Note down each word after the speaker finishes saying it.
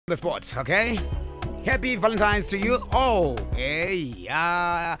the spot, okay? Happy Valentine's to you all. Hey,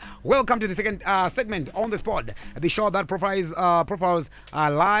 welcome to the second segment on the spot, the show that profiles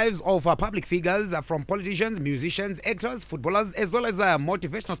lives of public figures, from politicians, musicians, actors, footballers, as well as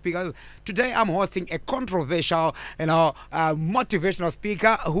motivational speakers. Today, I'm hosting a controversial, motivational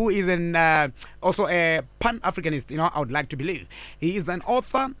speaker who is also a Pan-Africanist. I would like to believe he is an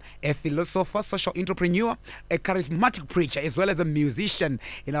author, a philosopher, social entrepreneur, a charismatic preacher, as well as a musician.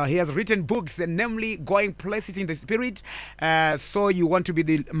 He has written books, namely Going Places in the Spirit. So you want to be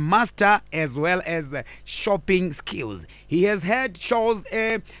the master as well as shopping skills. He has had shows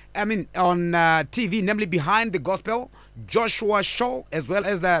on TV, namely Behind the Gospel, Joshua Show, as well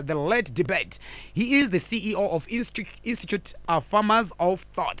as the Late Debate. He is the CEO of Institute of Farmers of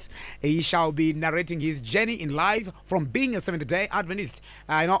Thought. He shall be narrating his journey in life from being a Seventh-day Adventist,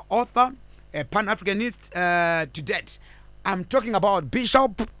 author, a Pan-Africanist to date. I'm talking about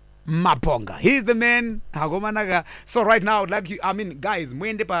Bishop Maponga. He's the man. So right now, guys,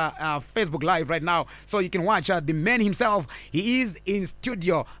 mwende pa Facebook Live right now, so you can watch the man himself. He is in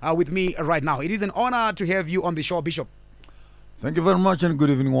studio with me right now. It is an honor to have you on the show, Bishop. Thank you very much, and good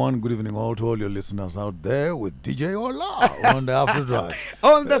evening one, good evening all to all your listeners out there with DJ Ola on the After Drive.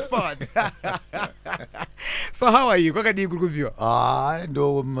 On the spot. So how are you?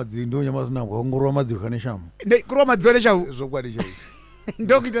 Ndo madzindo nyamazina ngorwa madzikhaneshamu. Kurwa madzikhaneshamu. Zokwadisha.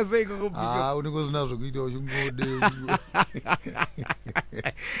 Ndokita sei unikozina zvokuita uchingode.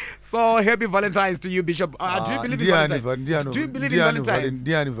 So happy Valentine's to you, Bishop. Do you believe in Valentine's? Do you believe in Valentine's?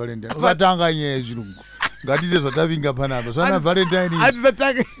 Ndiani Valentine's. Usatanga nyaya zvirungu. Ngatite zvatavinga panapa. Zvana Valentine's.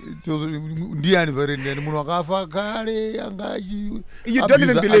 Azatanga. Ndiani Valentine's. Munhu akafa kare anga achi. You don't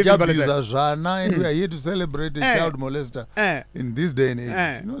even believe in Valentine's. Zvana, and we are here to celebrate a child molester in this day and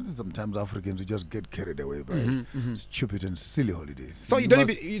age. Sometimes Africans we just get carried away by stupid and silly holidays. So you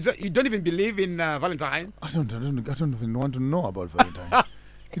don't even believe in Valentine? I don't even want to know about Valentine.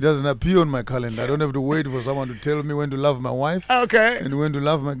 It doesn't appear on my calendar. I don't have to wait for someone to tell me when to love my wife and when to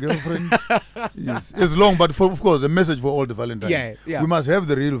love my girlfriend. Yes, it's long, but of course, a message for all the Valentines. We must have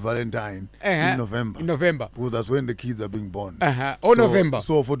the real Valentine in November. Because that's when the kids are being born. November.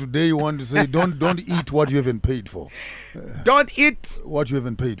 So for today, you want to say, don't eat what you haven't paid for. Don't eat what you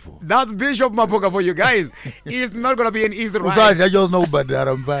haven't paid for. That's Bishop Maponga for you guys. It's not going to be an easy ride. I just know about that.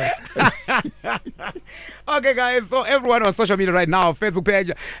 Okay, guys, so everyone on social media right now, Facebook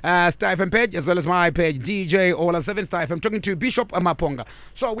page, Star FM page, as well as my page, DJ Ola 7 Star FM, talking to Bishop Maponga.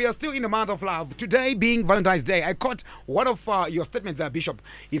 So we are still in the month of love. Today being Valentine's Day, I caught one of your statements there, Bishop.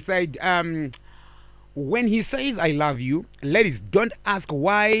 He said, when he says, I love you, ladies, don't ask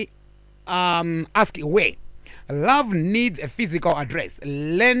why, ask where. Love needs a physical address.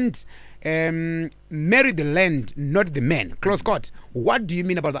 Land, marry the land, not the man. Close quote. What do you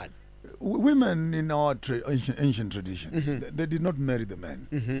mean about that? Women in our ancient tradition, they did not marry the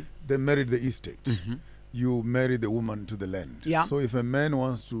man. They married the estate. You marry the woman to the land. So if a man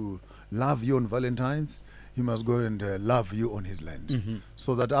wants to love you on Valentine's, he must go and love you on his land,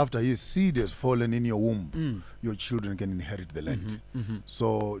 so that after his seed has fallen in your womb, your children can inherit the land.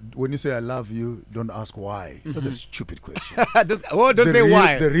 So when you say I love you, don't ask why. That's a stupid question. Don't say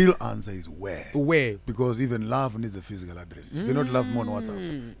why. The real answer is where. Where? Because even love needs a physical address. You cannot love me on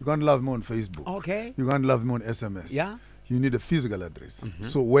WhatsApp. You can't love me on Facebook. Okay. You can't love me on SMS. You need a physical address.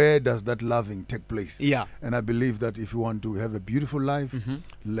 So where does that loving take place? And I believe that if you want to have a beautiful life,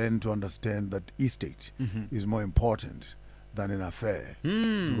 learn to understand that estate is more important than an affair.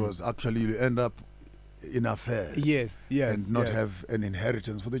 Because actually you end up in affairs and not have an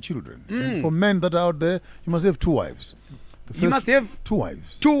inheritance for the children. And for men that are out there, you must have two wives. You must have two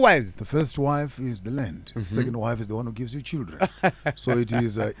wives. Two wives. The first wife is the land. The second wife is the one who gives you children. So it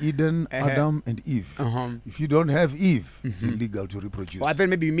is Eden, Adam, and Eve. If you don't have Eve, it's illegal to reproduce. Well, I thought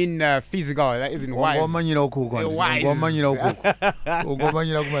maybe you mean physical, that isn't wives.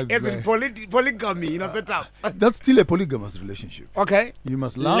 As in polygamy, set up. That's still a polygamous relationship. Okay. You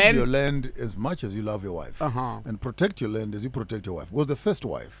must love your land as much as you love your wife. And protect your land as you protect your wife. Because the first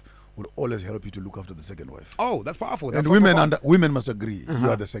wife will always help you to look after the second wife. Oh, that's powerful. And women must agree. You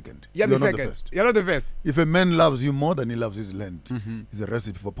are the second. You're not the first. You're not the first. If a man loves you more than he loves his land, it's a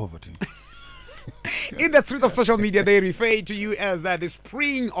recipe for poverty. In the streets of social media, they refer to you as the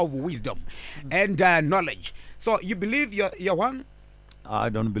spring of wisdom and knowledge. So you believe you're one? I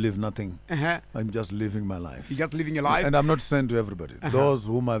don't believe nothing. I'm just living my life. You're just living your life? And I'm not sent to everybody. Those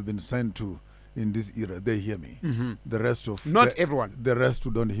whom I've been sent to in this era, they hear me. The rest of not everyone. The rest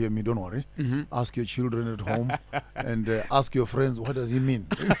who don't hear me, don't worry. Ask your children at home and ask your friends, what does he mean?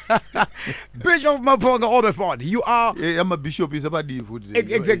 Bishop Maponga on the spot. You are. I'm a bishop. Is about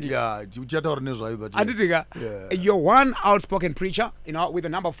exactly. Yeah. You're one outspoken preacher. You know, with a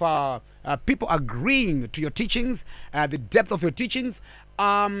number of people agreeing to your teachings, the depth of your teachings.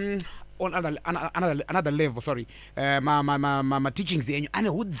 On another level, sorry, my teachings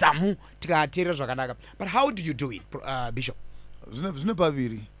but how do you do it, Bishop? Zvine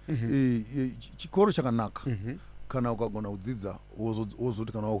paviri chikoro chakanaka kana ukagona kudzidza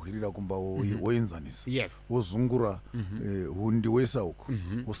wozoti kana wahwirira kumba woenzanisa wozungura hundi wesa uko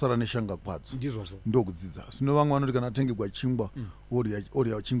wosara neshanga kwadzo ndokudzidza. Zvino vamwe vanoti kana atengegwa chingwa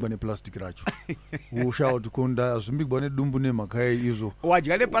orya chingwa neplastic racho woshawa kuti konda zvimbigwa nedumbu nemhakai izvo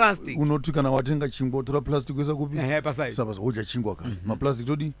wadya neplastic. Unoti kana watenga chingwa wotora plastic wesa kupi sapa wodya chingwa ka maplastic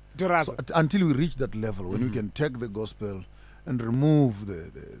todi. So until we reach that level when we can take the gospel and remove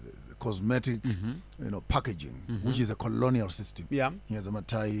the cosmetic, packaging, which is a colonial system. Here's a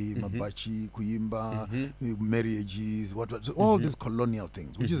matai, mabachi, kuyimba, marriages, so all these colonial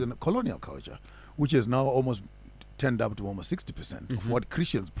things, which is a colonial culture, which is now almost turned up to almost 60% of what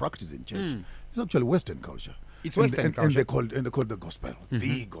Christians practice in church. It's actually Western culture. It's Western culture. And they call the gospel.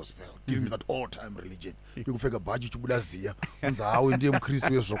 The gospel. Give me that all-time religion. You can figure baji chubudazia. How Indian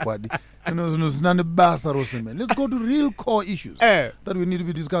Christians Let's go to real core issues that we need to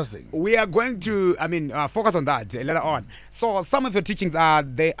be discussing. We are going to, focus on that later on. So some of your teachings are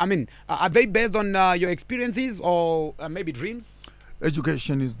they based on your experiences or maybe dreams?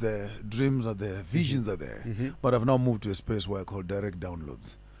 Education is there, dreams are there, visions are there. But I've now moved to a space where I call direct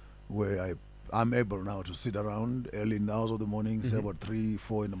downloads, where I'm able now to sit around early in the hours of the morning, say about 3,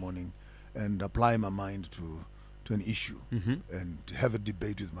 4 in the morning, and apply my mind to an issue and have a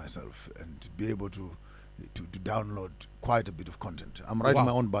debate with myself and be able to download quite a bit of content. I'm writing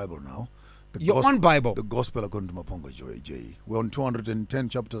my own Bible now. Your own Bible? The Gospel according to Maponga J. We're on 210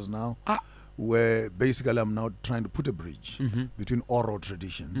 chapters now, where basically I'm now trying to put a bridge between oral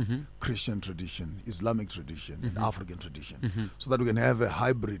tradition, Christian tradition, Islamic tradition, and African tradition, so that we can have a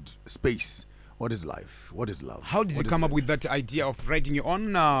hybrid space. What is life? What is love? How did you come up with that idea of writing your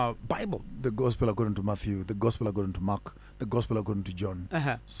own Bible? The Gospel according to Matthew, the Gospel according to Mark, the Gospel according to John.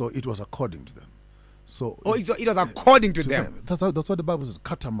 So it was according to them. So it was according to them. That's what the Bible says.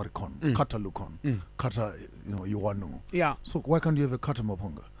 Kata marikon, kata lukon, kata yuwanu. Yeah. So why can't you have a kata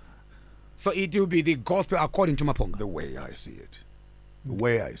Maponga? So it will be the gospel according to Maponga. The way I see it. The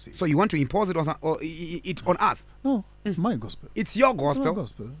way I see it. So you want to impose it on us? No, it's my gospel. It's your gospel. It's my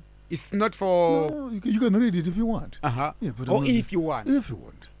gospel. It's not for. No, you can read it if you want. Yeah, but if you want. If you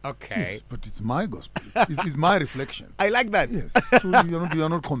want. Okay. Yes, but it's my gospel. It's my reflection. I like that. Yes. So you're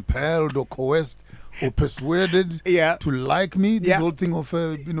not compelled or coerced or persuaded to like me. This whole thing of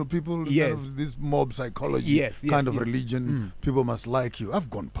people, kind of this mob psychology kind of religion. People must like you. I've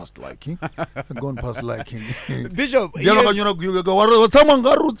gone past liking. I've gone past liking. Bishop.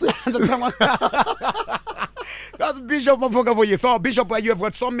 That's Bishop Maponga for you. So, Bishop, you have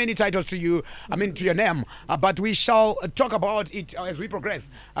got so many titles to you, to your name, but we shall talk about it as we progress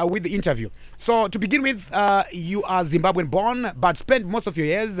with the interview. So, to begin with, you are Zimbabwean born, but spent most of your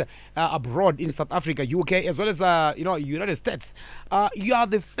years abroad in South Africa, UK, as well as United States. You are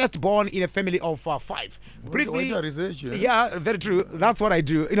the first born in a family of 5. Briefly, research, yeah, very true. That's what I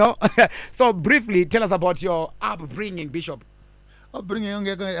do. So, briefly, tell us about your upbringing, Bishop. I'm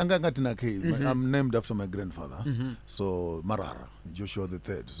named after my grandfather. So Marara, Joshua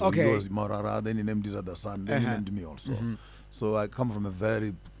III. So he was Marara, then he named his other son, then he named me also. So I come from a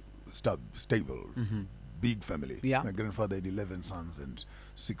very stable, big family. My grandfather had 11 sons and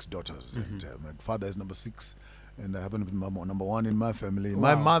 6 daughters. And my father is number 6. And I happen to be number 1 in my family.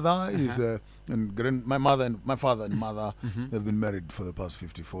 My mother is, my mother and my father and mother have been married for the past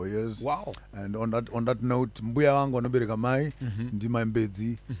 54 years. Wow! And on that note, mbuya wangu anabereka mai, ndima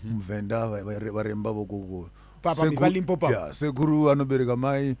mbedzi, mvenda varemba bokugo. Papa Limpopo. Yeah, sekuru anabereka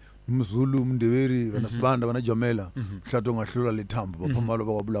mai, mzulu, mndeweri, vanasibanda, vanajamela, hlatonga hlula litambo, pamalo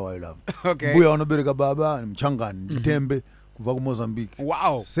bakabulawa ilabo. Okay. Mbuya anabereka baba, mchangani, tembe, kuva ku Mozambique.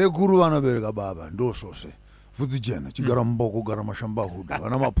 Wow! Sekuru anabereka baba, ndosose. Fudzijena chigara mboko gara mashamba huda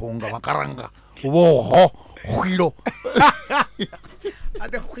vana maponga makaranga voho khwiro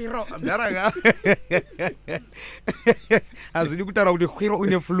ate khwiro ndaraga azili kutara kuti khwiro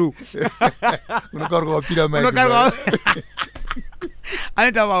une flu unokarwa pila mai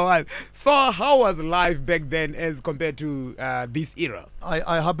So how was life back then as compared to this era?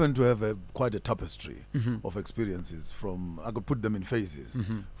 I happen to have quite a tapestry of experiences I could put them in phases.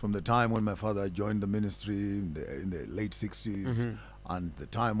 From the time when my father joined the ministry in the late 60s, and the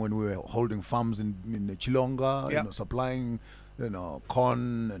time when we were holding farms in Chilonga, supplying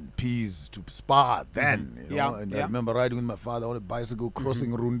corn and peas to Spa then, and I remember riding with my father on a bicycle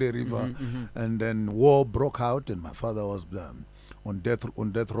crossing Runde River, and then war broke out, and my father was on death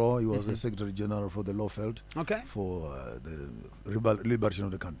row. He was the Secretary General for the Lawfeld for the liberation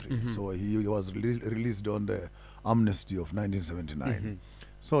of the country. So he was released on the amnesty of 1979.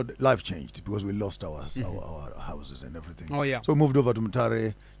 So life changed because we lost our houses and everything. So we moved over to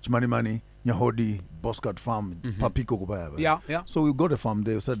Mutare, Chimanimani, Nyahodi, Boscat Farm, Papiko Kupayaba. So we got a farm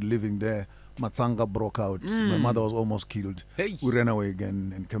there, started living there. Matsanga broke out. My mother was almost killed. We ran away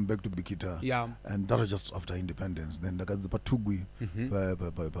again and came back to Bikita. And that was just after independence. Then the Patugui,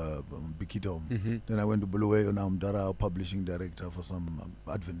 Bikita. Then I went to Buluwayo, now I'm Dara, publishing director for some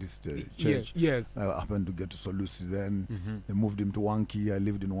Adventist church. I happened to get to Solusi then. They moved him to Wanki. I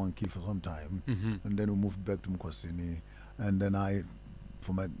lived in Wanki for some time. And then we moved back to Mkwasini. And then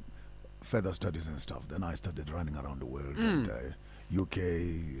for my further studies and stuff, then I started running around the world. And, UK,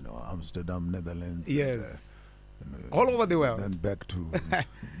 Amsterdam, Netherlands. All over the world. Then back to,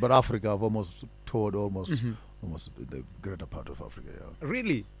 but Africa, I've almost toured almost the greater part of Africa.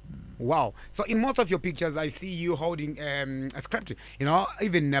 Really? Wow. So in most of your pictures, I see you holding a script.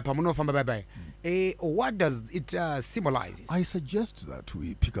 Even Pamuno from Bye. What does it symbolize? I suggest that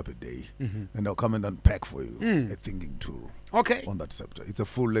we pick up a day and I'll come and unpack for you a thinking tool. On that sector. It's a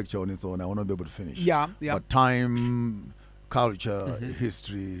full lecture on its own. I will not be able to finish. But time, culture,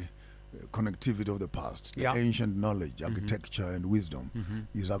 history, connectivity of the past, the ancient knowledge, architecture and wisdom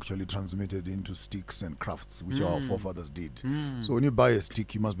is actually transmitted into sticks and crafts, which our forefathers did. So when you buy a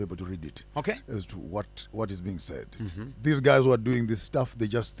stick, you must be able to read it as to what is being said. These guys who are doing this stuff, they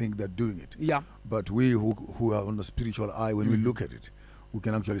just think they're doing it. But we who are on the spiritual eye, when we look at it, we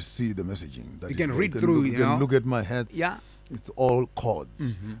can actually see the messaging. That you can read through. You can look at my head. It's all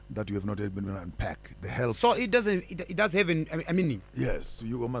chords that you have not been able to unpack. The help. So it does have a meaning. Yes,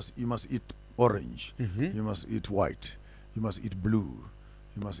 you must eat orange. You must eat white. You must eat blue.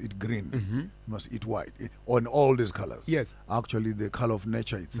 You must eat green. You must eat white. On all these colors. Actually, the color of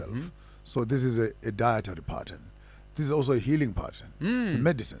nature itself. So this is a dietary pattern. This is also a healing pattern. The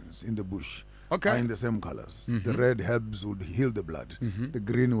medicines in the bush are in the same colors. The red herbs will heal the blood. The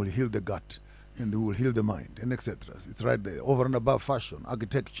green will heal the gut. And they will heal the mind, and etc. It's right there. Over and above fashion,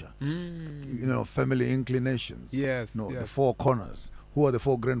 architecture, family inclinations. The four corners. Who are the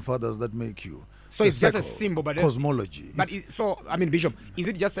four grandfathers that make you? So it's just a symbol, but cosmology. But Bishop, is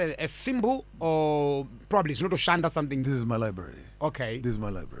it just a symbol, or probably it's not to shanda something? This is my library. This is my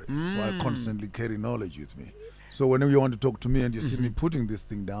library. So I constantly carry knowledge with me. So whenever you want to talk to me and you see me putting this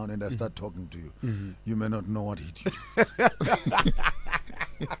thing down and I start talking to you, you may not know what hit you.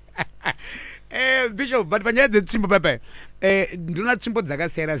 Bishop, but when you had the chimbo pepe, do not chimbo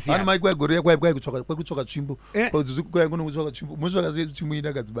zagasera. And my kwekuchoka chimbo.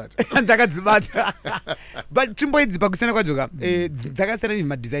 But chimbo is bakusena kwa joka. Zagasera is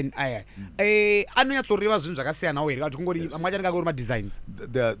my design aya. Anu ya tsoriwa zungu zagasera na weri. Kungori amajana kagoruma designs.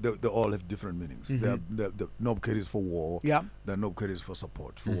 They all have different meanings. The knob carries for war. The knob carries for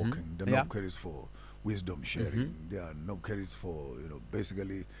support, for walking. The knob carries for wisdom sharing. There are knob carries for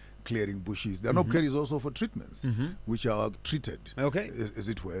basically clearing bushes. There are knob carries also for treatments, which are treated, as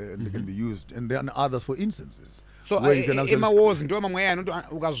it were, and they can be used. And there are others for incenses. So, where you can actually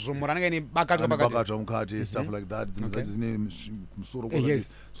stuff like that.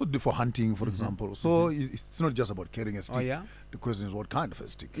 So for hunting, for example. So it's not just about carrying a stick. The question is what kind of a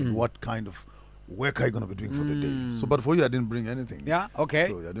stick and what kind of work are you going to be doing for the day. So, but for you, I didn't bring anything. So I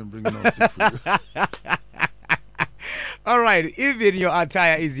didn't bring no stick for you. All right, even your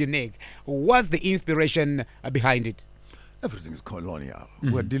attire is unique. What's the inspiration behind it? Everything is colonial.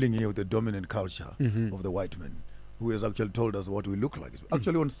 We're dealing here with the dominant culture of the white man, who has actually told us what we look like.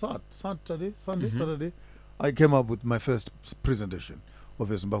 Actually, on Saturday, I came up with my first presentation of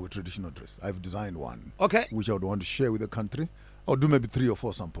a Zimbabwe traditional dress. I've designed one, which I would want to share with the country. I'll do maybe 3 or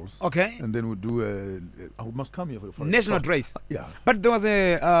 4 samples. And then we'll do I must come here for national dress. But there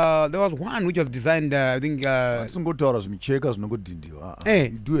was one which was designed, I think. You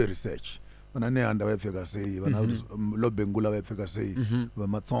do a research. Vananehanda vaipfeka sei, Lobengula vaipfeka sei,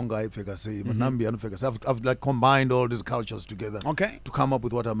 Matsonga vaipfeka sei, Nambian vaipfeka sei. I've like combined all these cultures together to come up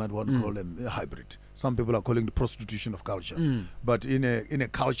with what I might want to call them a hybrid. Some people are calling the prostitution of culture, but in a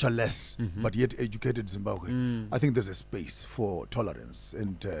cultureless but yet educated Zimbabwe, I think there's a space for tolerance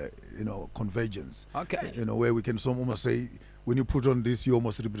and convergence. Where we can almost say, when you put on this, you're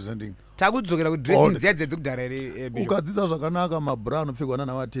almost representing ukadzidza zvakanaka mabra anopfekwa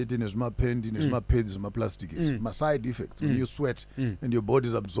nanavatete nezvimapendi nezvimapeds zvemaplastic side effects when you sweat and your body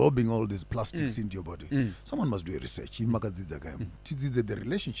is absorbing all these plastics into your body. Someone must do a research makadzidza tidzidze the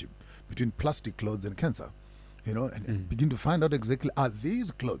relationship between plastic clothes and cancer, and begin to find out exactly, are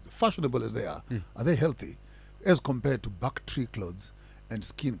these clothes, fashionable as they are they healthy as compared to bacteria clothes and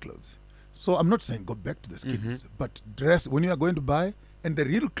skin clothes? So I'm not saying go back to the skins, but dress when you are going to buy, and the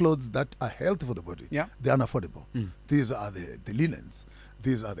real clothes that are healthy for the body, they're unaffordable. These are the linens,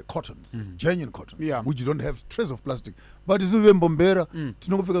 these are the cottons, genuine cottons, which don't have trace of plastic. But it's even bombera,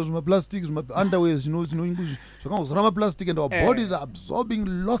 plastic, underwears, plastic, and our bodies are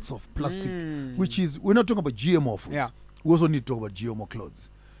absorbing lots of plastic, which is, we're not talking about GMO foods. We also need to talk about GMO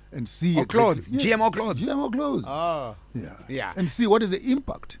clothes. And see clothes, GMO clothes. GMO clothes. And see what is the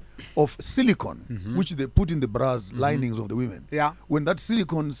impact of silicone, which they put in the bras linings of the women. When that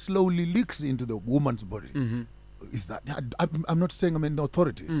silicone slowly leaks into the woman's body, is that I'm not saying I'm an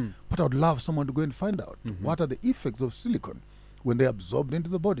authority, but I would love someone to go and find out what are the effects of silicone when they're absorbed into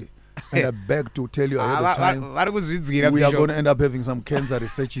the body. And I beg to tell you ahead of time, we are going to end up having some cancer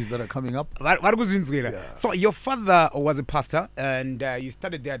researches that are coming up. So your father was a pastor, and you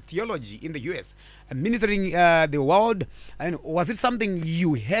studied theology in the US, ministering the world. And was it something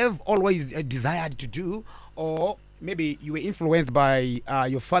you have always desired to do, or maybe you were influenced by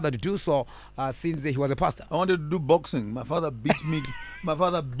your father to do so since he was a pastor? I wanted to do boxing. My father beat me. My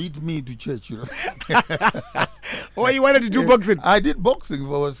father beat me to church. Oh, you wanted to do boxing? I did boxing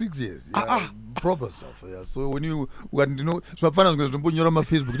for over 6 years. Proper stuff. So when you want to know, so my father's going to put you on my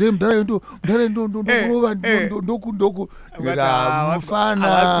Facebook.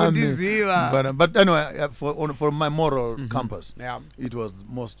 But anyway, for my moral compass, it was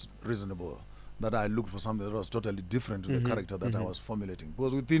most reasonable that I looked for something that was totally different to the character that I was formulating.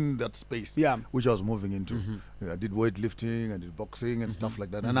 Because within that space, which I was moving into, I did weightlifting, I did boxing and stuff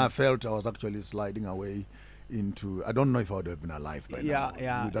like that. And I felt I was actually sliding away into, I don't know if I would have been alive by now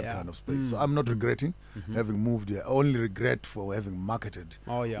with that kind of space. So I'm not regretting having moved here. I only regret for having marketed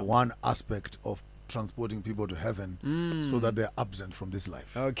one aspect of transporting people to heaven so that they're absent from this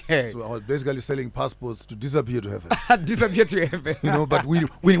life. So I was basically selling passports to disappear to heaven. Disappear to heaven. But we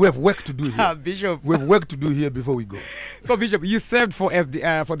have work to do here. Bishop. We have work to do here before we go. So Bishop, you served for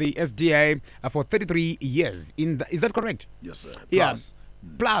the SDA for 33 years. Is that correct? Yes, sir.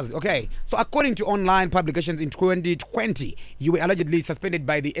 Plus, okay. So according to online publications in 2020, you were allegedly suspended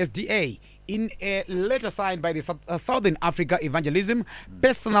by the SDA in a letter signed by the Southern Africa Evangelism,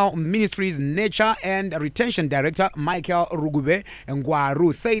 Personal Ministries, Nature and Retention Director Michael Rugube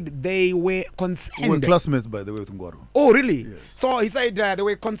Ngwaru said they were concerned. We were classmates, by the way, with Ngwaru. Oh, really? Yes. So he said they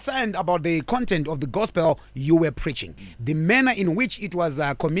were concerned about the content of the gospel you were preaching. The manner in which it was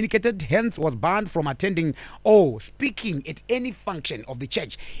communicated, hence was banned from attending or speaking at any function of the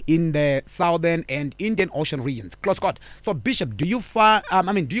church in the Southern and Indian Ocean regions. Close quote. So Bishop, do you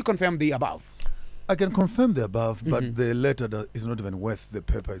confirm the above? I can confirm the above, but the letter is not even worth the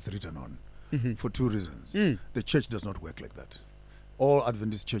paper it's written on for two reasons. The church does not work like that. All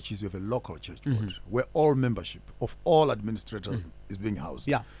Adventist churches, we have a local church board where all membership of all administrators is being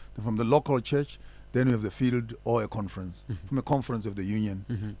housed. From the local church, then we have the field or a conference. From a conference of the union,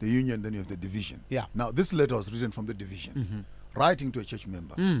 then you have the division. Now, this letter was written from the division, writing to a church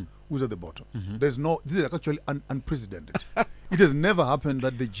member who's at the bottom. This is actually unprecedented. It has never happened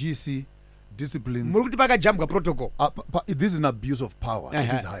that the GC disciplines. Protocol. This is an abuse of power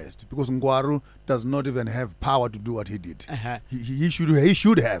at its highest, because Ngwaru does not even have power to do what he did. He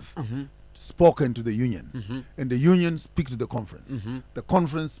should have spoken to the union, and the union speaks to the conference. The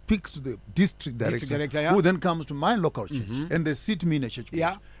conference speaks to the district director, who then comes to my local church, and they sit me in a church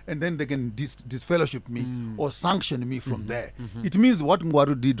board, and then they can disfellowship me or sanction me from there. It means what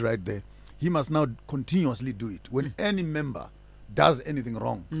Ngwaru did right there, he must now continuously do it. When any member does anything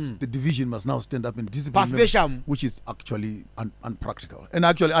wrong, the division must now stand up and discipline, which is actually unpractical. And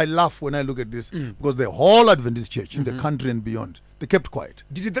actually, I laugh when I look at this, because the whole Adventist church in the country and beyond, they kept quiet.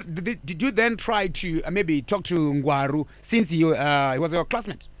 Did you then try to maybe talk to Ngwaru, since he was your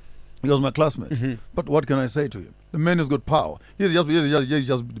classmate? He was my classmate. But what can I say to him? The man has got power. He's just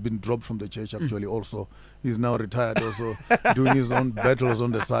been dropped from the church, actually, also. He's now retired, also, doing his own battles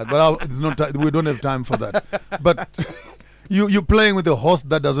on the side. But it's not we don't have time for that. But you're playing with a horse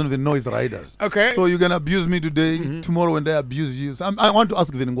that doesn't even know its riders. Okay. So you can abuse me today, tomorrow when they abuse you. So I want to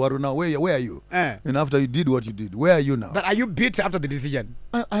ask Viningwaru now, where are you? And after you did what you did, where are you now? But are you bitter after the decision?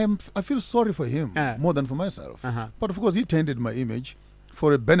 I feel sorry for him more than for myself. But of course, he tainted my image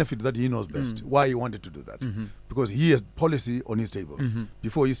for a benefit that he knows best, why he wanted to do that. Because he has policy on his table.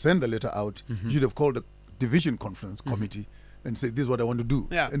 Before he sent the letter out, he should have called the division conference committee and said, this is what I want to do.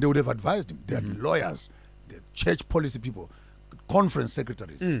 Yeah. And they would have advised him. They are lawyers, they're church policy people, conference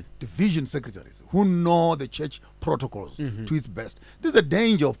secretaries, division secretaries, who know the church protocols to its best. There's a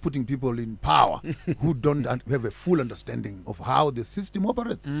danger of putting people in power who don't have a full understanding of how the system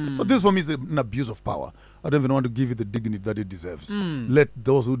operates. So this for me is an abuse of power. I don't even want to give it the dignity that it deserves. Let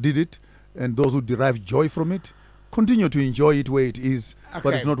those who did it and those who derive joy from it continue to enjoy it where it is,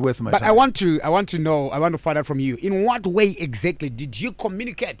 but it's not worth my time. But I want to find out from you, in what way exactly did you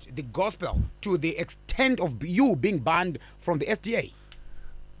communicate the gospel to the extent of you being banned from the SDA?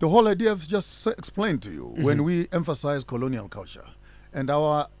 The whole idea I've just explained to you. When we emphasize colonial culture and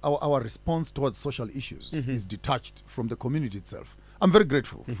our response towards social issues is detached from the community itself. I'm very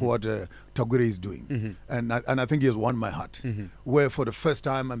grateful for what Tagwere is doing. And I think he has won my heart. Where for the first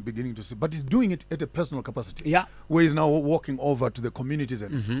time I'm beginning to see, but he's doing it at a personal capacity. Yeah. Where he's now walking over to the communities.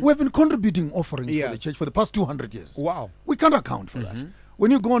 And we have been contributing offerings for the church for the past 200 years. Wow. We can't account for that. When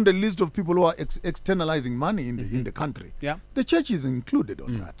you go on the list of people who are externalizing money in the country, the church is included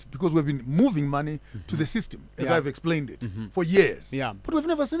on that, because we've been moving money to the system, as I've explained it, for years. But we've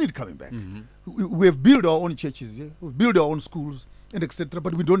never seen it coming back. We've built our own churches, we've built our own schools, and etc.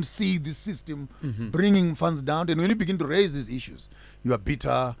 But we don't see this system bringing funds down. And when you begin to raise these issues, you are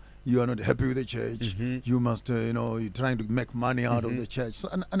bitter, you are not happy with the church, you must, you're trying to make money out of the church. So,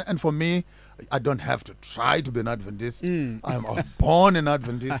 and for me, I don't have to try to be an Adventist. I was born an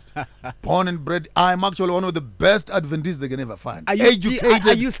Adventist, born and bred. I'm actually one of the best Adventists they can ever find. Are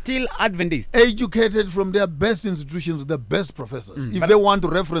you still Adventist? Educated from their best institutions with the best professors. If they want to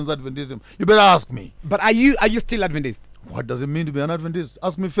reference Adventism, you better ask me. But are you still Adventist? What does it mean to be an Adventist?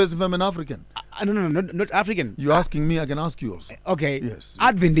 Ask me first if I'm an African. No, not African. You're asking me, I can ask you also. Okay. Yes.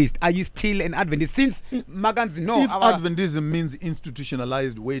 Adventist. Are you still an Adventist? Since Magans know. If Adventism means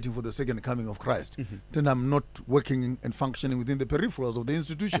institutionalized waiting for the second coming of Christ, then I'm not working and functioning within the peripherals of the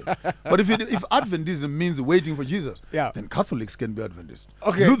institution. But if Adventism means waiting for Jesus, then Catholics can be Adventist.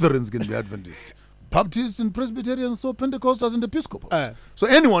 Okay. Lutherans can be Adventist. Baptists and Presbyterians, so Pentecostals and Episcopals. So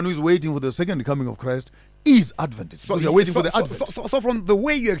anyone who is waiting for the second coming of Christ is Adventist, because you're waiting for the Advent. So from the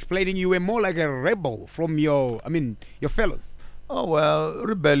way you're explaining, you were more like a rebel from your fellows. Oh, well,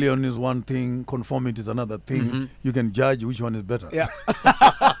 rebellion is one thing, conformity is another thing. You can judge which one is better. Yeah.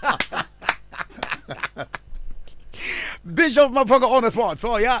 Bishop Maponga on the spot.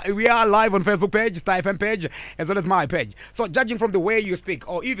 So we are live on Facebook page, Star FM page, as well as my page. So judging from the way you speak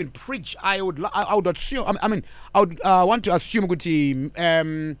or even preach, I would assume. I would want to assume,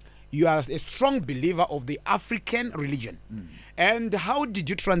 Guti, you are a strong believer of the African religion. And how did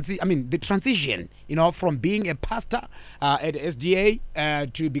you the transition, from being a pastor at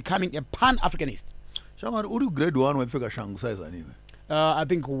SDA to becoming a Pan-Africanist? Shamar, uri grade 1 wefika shangu size anime. I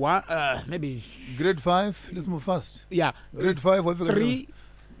think one, maybe grade 5. Let's move fast. Yeah, grade 5. Wefika 3.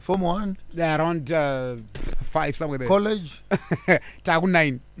 Form 1. They're around 5 somewhere there. College. Taku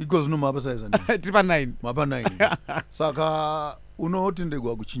 9. Equals no mapa size anime. Triple 9. Mapa 9. Saka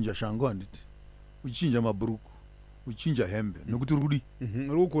unootendegwa kuchinja shangu anditi. Uchinja mabruku. Uchinja hembe. Nokuti rudi.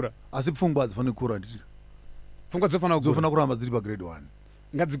 Rukura. Asi pfungwa dzifane kura anditi. Pfungwa dzofana kuramba dziri pa grade 1.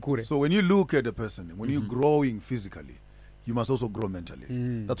 Ngadzikure. So when you look at a person, when you're growing physically, you must also grow mentally.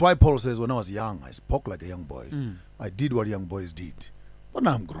 That's why Paul says, when I was young, I spoke like a young boy. I did what young boys did. But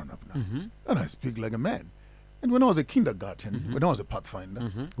now I'm grown up now. And I speak like a man. And when I was a kindergarten, when I was a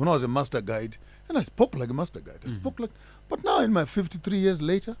pathfinder, when I was a master guide, and I spoke like a master guide. I spoke like, but now in my 53 years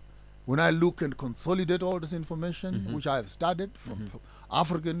later, when I look and consolidate all this information, which I have studied from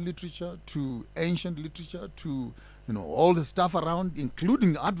African literature to ancient literature to all the stuff around,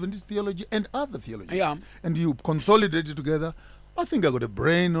 including Adventist theology and other theology, and you consolidate it together, I think I got a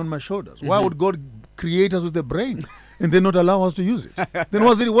brain on my shoulders. Why would God create us with a brain and then not allow us to use it? Then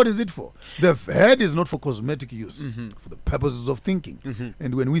what is it for? The head is not for cosmetic use, for the purposes of thinking.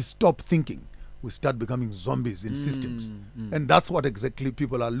 And when we stop thinking, we start becoming zombies in systems. And that's what exactly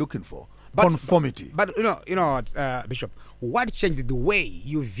people are looking for. Conformity. But you know what, Bishop, what changed the way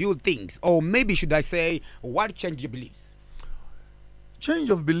you view things? Or maybe should I say, what changed your beliefs? Change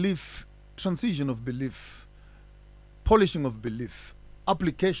of belief, transition of belief polishing of belief,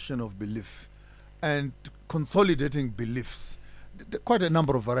 application of belief, and consolidating beliefs. Quite a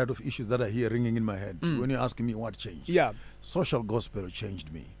number of variety of issues that are here ringing in my head when you're asking me what changed. Yeah. Social gospel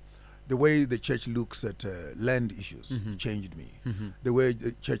changed me. The way the church looks at land issues changed me. The way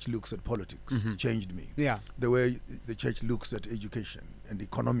the church looks at politics changed me. Yeah. The way the church looks at education and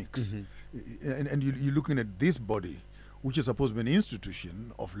economics. And you're looking at this body, which is supposed to be an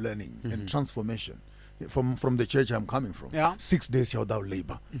institution of learning and transformation. From the church I'm coming from, 6 days shalt thou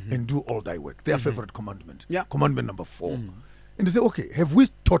labor and do all thy work. Their favorite commandment. Yeah. Commandment number 4. And they say, okay, have we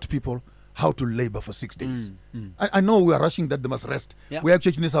taught people how to labor for 6 days? I know we are rushing that they must rest. Yeah. We have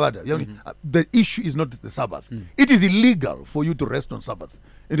church in the Sabbath. The issue is not the Sabbath. It is illegal for you to rest on Sabbath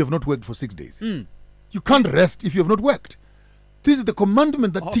and you have not worked for 6 days. You can't rest if you have not worked. This is the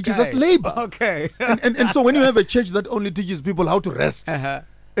commandment that teaches us labor. Okay. and so when you have a church that only teaches people how to rest,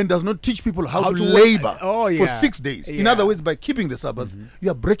 and does not teach people how to labor for 6 days. In other words, by keeping the Sabbath,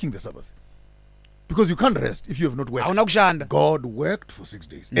 you are breaking the Sabbath. Because you can't rest if you have not worked. God worked for 6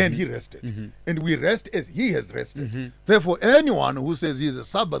 days and he rested. And we rest as he has rested. Therefore, anyone who says he is a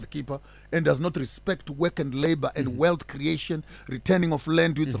Sabbath keeper and does not respect work and labor and wealth creation, returning of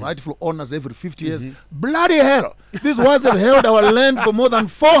land to its rightful owners every 50 years, bloody hell. These words have held our land for more than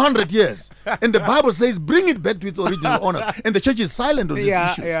 400 years. And the Bible says, bring it back to its original owners. And the church is silent on these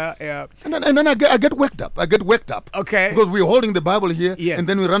issues. And then I get worked up. Okay. Because we're holding the Bible here and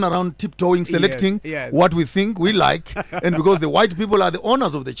then we run around tiptoeing, selecting what we think we like. And because the white people are the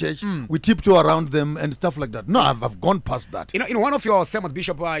owners of the church, we tiptoe around them and stuff like that. No, I've gone past that. In one of your sermons,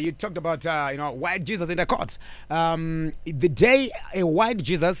 Bishop, you talked about white Jesus in the court. The day a white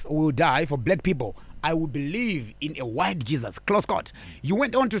Jesus will die for black people, I will believe in a white Jesus. Close quote. You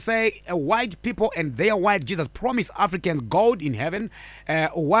went on to say white people and their white Jesus promise Africans gold in heaven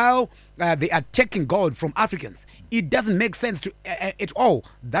while they are taking gold from Africans. It doesn't make sense to at all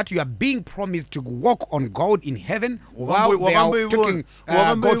that you are being promised to walk on gold in heaven while they are taking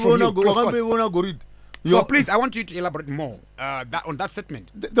gold from you. So please, I want you to elaborate more on that statement.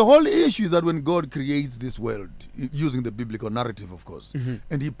 The whole issue is that when God creates this world, using the biblical narrative, of course,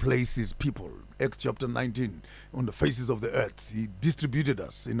 and he places people, Acts chapter 19, on the faces of the earth, he distributed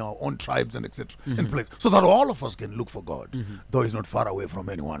us in our own tribes and etc. and place, so that all of us can look for God, though he's not far away from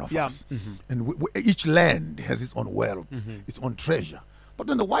any one of us. And each land has its own wealth, its own treasure. But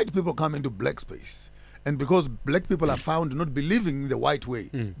then the white people come into black space. And because black people are found not believing the white way,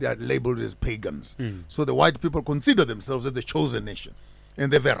 they are labeled as pagans. So the white people consider themselves as the chosen nation.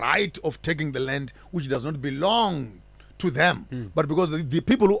 And they have a right of taking the land which does not belong to them. But because the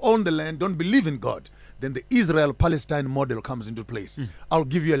people who own the land don't believe in God, then the Israel-Palestine model comes into place. I'll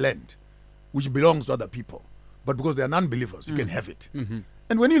give you a land which belongs to other people. But because they are non-believers, you can have it.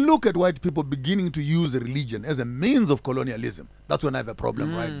 And when you look at white people beginning to use religion as a means of colonialism, that's when I have a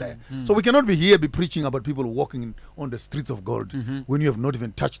problem right there. So we cannot be preaching about people walking on the streets of gold when you have not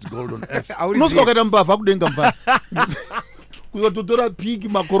even touched gold on earth. I'm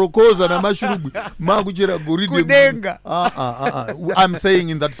saying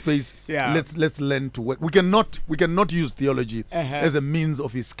in that space, let's learn to work. We cannot use theology as a means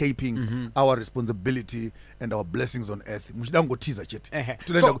of escaping our responsibility and our blessings on earth.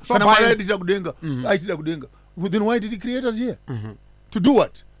 Then why did he create us here? To do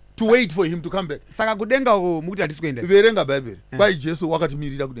what? To wait for him to come back. Saka kudenga mukuti atisikwenda. Verenga Bible. By Jesu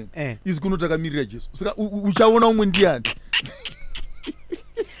wakatimirira kudenga. Izikunotakamirira Jesu. Saka uchaona umwe ndiani.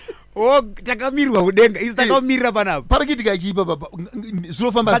 Oh, takamirwa kudenga. Izi takamirira panapa. Parakiti kachipa baba.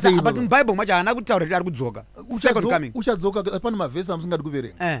 Zvinofamba sei? But in Bible macha ana kutaura kuti ari kudzoka. Second coming. Uchadzoka pana mavhesi amsingadi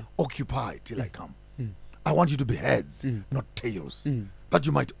kuverenga. Occupy till I come. I want you to be heads, not tails. That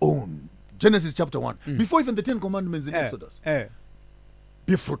you might own. Genesis chapter 1. Before even the 10 commandments in Exodus.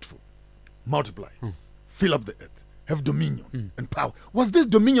 Be fruitful, multiply, fill up the earth, have dominion and power. Was this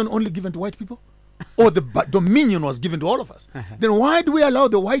dominion only given to white people? Or the dominion was given to all of us? Then why do we allow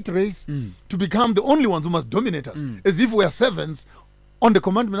the white race to become the only ones who must dominate us? As if we are servants on the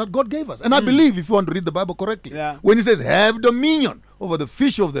commandment that God gave us. And I believe, if you want to read the Bible correctly, when he says, have dominion over the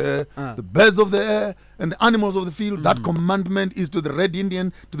fish of the air, the birds of the air, and the animals of the field, that commandment is to the red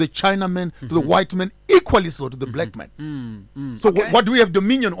Indian, to the Chinaman, to the white man, equally so to the black man. So what do we have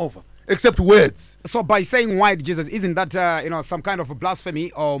dominion over? Except words. So by saying white Jesus, isn't that some kind of a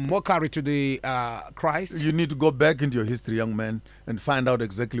blasphemy or mockery to the Christ? You need to go back into your history, young man, and find out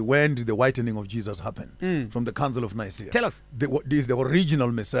exactly when did the whitening of Jesus happen from the Council of Nicaea. Tell us. Is the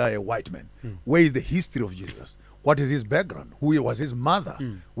original Messiah a white man? Where is the history of Jesus? What is his background? Who was his mother?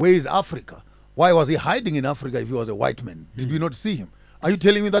 Where is Africa? Why was he hiding in Africa if he was a white man? Did we not see him? Are you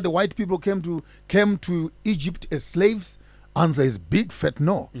telling me that the white people came to Egypt as slaves? Answer is big fat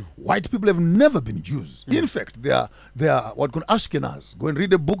no. White people have never been Jews. In fact, they are what called Ashkenaz. Go and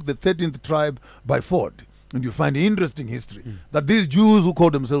read a book, The 13th Tribe by Ford, and you'll find interesting history that these Jews who call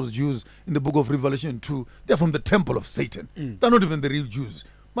themselves Jews in the book of Revelation 2, they're from the temple of Satan. They're not even the real Jews.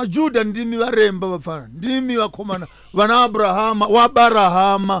 Majuda ndimi varemba vafana ndimi vakomana vana Abrahama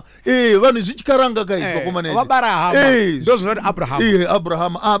wabarahama vanhu zvichikaranga kaitwa komana wabarahama those not Abraham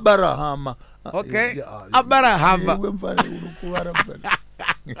Abraham abarahama okay abarahama.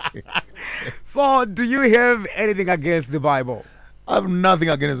 So do you have anything against the Bible? I have nothing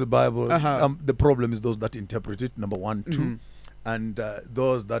against the Bible. The problem is those that interpret it, number one. Two, and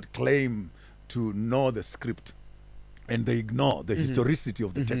those that claim to know the script and they ignore the historicity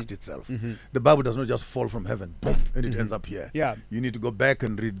of the text itself. The Bible does not just fall from heaven, boom, and it ends up here. Yeah. You need to go back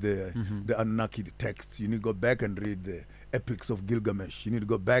and read the Anunnaki texts. You need to go back and read the epics of Gilgamesh. You need to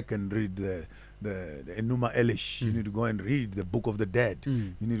go back and read the Enuma Elish. You need to go and read the Book of the Dead.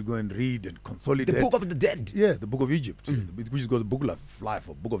 You need to go and read and consolidate. The Book of the Dead? Yes, the Book of Egypt, which is called the Book of Life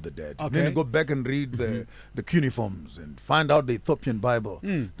or Book of the Dead. Then you go back and read the cuneiforms and find out the Ethiopian Bible.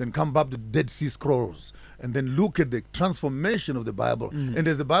 Then come back to the Dead Sea Scrolls and then look at the transformation of the Bible. And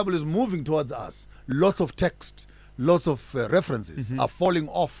as the Bible is moving towards us, lots of text, lots of references are falling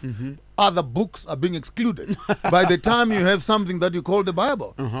off. Other books are being excluded. By the time you have something that you call the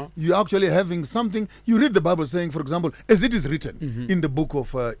Bible, you're actually having something. You read the Bible saying, for example, as it is written in the book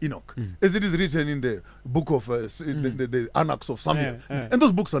of Enoch, as it is written in the book of the Annex of Samuel, and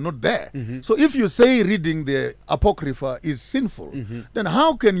those books are not there. So if you say reading the Apocrypha is sinful, then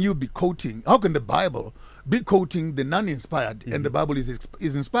how can you be quoting, how can the Bible be quoting the non-inspired and the Bible is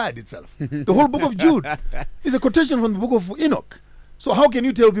inspired itself? The whole book of Jude is a quotation from the book of Enoch. So how can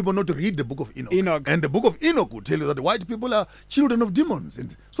you tell people not to read the book of Enoch? And the book of Enoch will tell you that the white people are children of demons.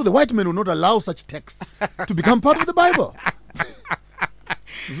 And so the white men will not allow such texts to become part of the Bible.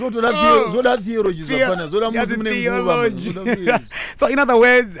 So in other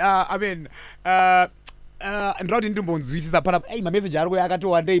words, I mean, ndinoti ndimbonzwisisa pana message ari kuya akati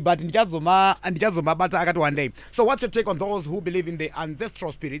one day but ndichazomabata akati one day. So what's your take on those who believe in the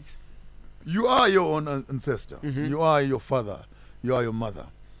ancestral spirits? You are your own ancestor. You are your father. You are your mother.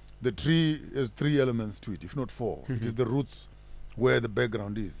 The tree has 3 elements to it, if not 4. It is the roots where the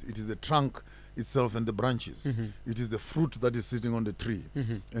background is. It is the trunk itself and the branches. It is the fruit that is sitting on the tree.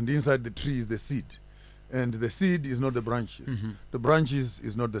 And inside the tree is the seed. And the seed is not the branches. The branches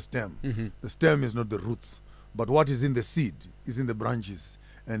is not the stem. The stem is not the roots. But what is in the seed is in the branches.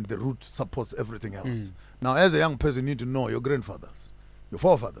 And the root supports everything else. Now, as a young person, you need to know your grandfathers, your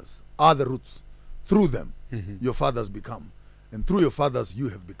forefathers are the roots. Through them, your fathers become. And through your fathers, you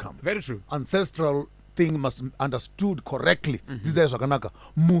have become. Very true. Ancestral thing must be understood correctly.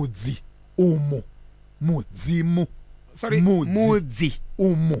 Mudzi, umu. Mudzimu. Sorry, mudzi.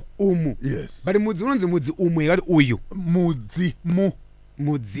 Umu. Yes. But mudzi unonzi mudzi umu yakati uyu. Mudzimu.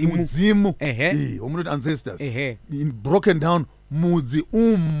 Mudzimu. Ancestors. In broken down, mudzi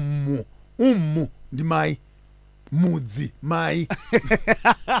umu. Umu ndi mai. Mudzi mai.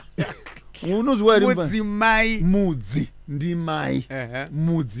 Mudzi mai. Mudzi ndi mai.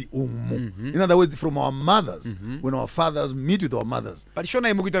 Mudzi umu. In other words, from our mothers, when our fathers meet with our mothers. But shona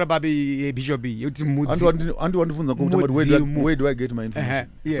imukuitara babi Bishop yuti mudzi. Where do I get my information?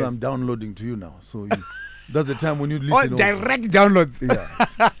 Yes. So I'm downloading to you now. So that's the time when you listen. Oh, direct downloads.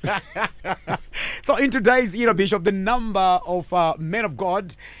 Yeah. So in today's era, Bishop, the number of men of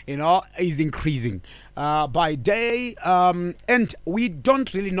God, is increasing by day, and we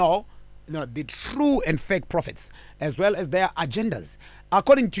don't really know the true and fake prophets, as well as their agendas.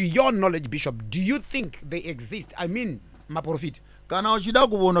 According to your knowledge, Bishop, do you think they exist? I mean, maprofit. Kana uchida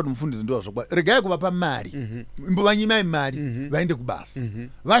kuona mfundisi ndo zvakwa regai kuvapa mari mbovanyimai mari vaende kubasa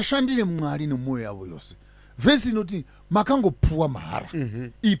vashandire Mwari nemwoyo yavo yose. Vhesi inoti makangopuwa mahara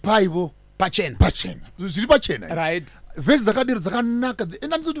ipaivo pachena zviri pachena, right? Vhesi dzakadero dzakanaka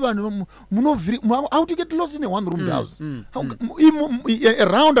and andisoti vanhu how do you get lost in a one room house?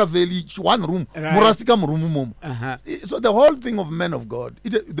 Around a village one room murasika murumu momo. So the whole thing of men of God,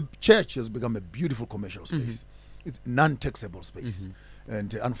 the church has become a beautiful commercial space. It's non-taxable space.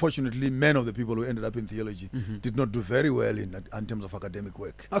 And unfortunately, many of the people who ended up in theology did not do very well in terms of academic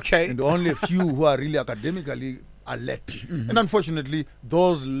work. Okay. And only a few who are really academically alert. And unfortunately,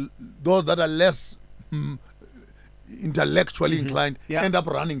 those that are less intellectually inclined end up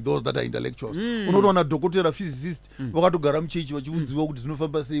running those that are intellectuals. Unoona dokotera physicist vakatogara muchechi vachiudziwa kuti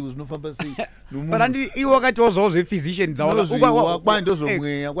zvinofamba sei. But andi iwo wakati wozozve physician dzawo kwai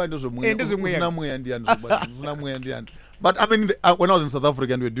ndozvomweya usina mweya ndiani. But I mean, when I was in South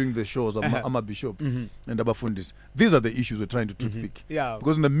Africa and we were doing the shows, I'm a bishop and Abafundis. These are the issues we're trying to toothpick.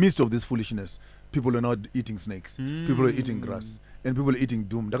 Because in the midst of this foolishness, people are not eating snakes, people are eating grass, and people are eating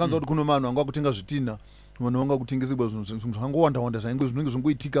doom. Ndakanza kuno manu anga kutenga zvitina, vanhu vanga kutengeswa zvangowanda zvainge zvinenge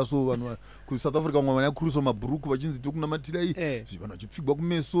zvongoitika so vanhu ku South Africa vamwe vanakurusa mabhuruku vachinzi tokunamatirei vanhu vachipfigwa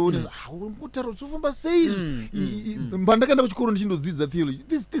kumeso ngotaro zvofamba sei. Pandakaenda kuchikoro ndichindodzidza theology,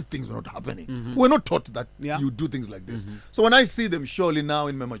 these things were not happening. We're not taught that you do things like this. So when I see them surely now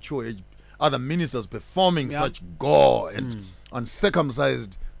in my mature age, other ministers performing such gore and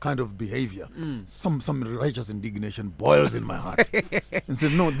uncircumcised kind of behavior, some righteous indignation boils in my heart and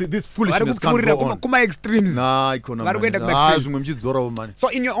said, no, this foolishness can't go on. Extremes. Man. So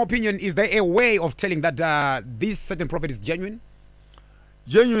in your opinion, is there a way of telling that this certain prophet is genuine?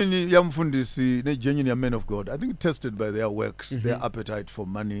 Genuinely, genuinely a men of God. I think tested by their works, their appetite for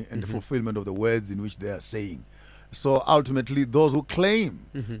money and the fulfillment of the words in which they are saying. So ultimately, those who claim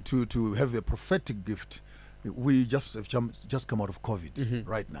to have a prophetic gift, we just come out of COVID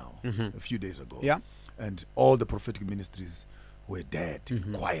right now, a few days ago. And all the prophetic ministries were dead,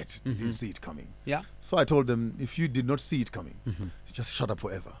 quiet. They didn't see it coming. So I told them, if you did not see it coming, just shut up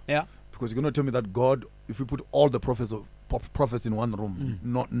forever. Because you're going to tell me that God, if you put all the prophets in one room,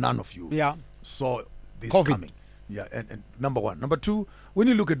 none of you saw this coming. And number one. Number two, when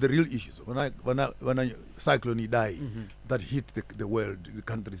you look at the real issues, when a cyclone died that hit the world, the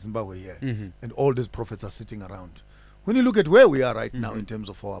country Zimbabwe here, and all these prophets are sitting around. When you look at where we are right now in terms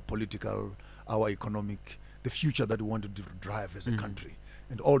of our political, our economic, the future that we want to drive as a country,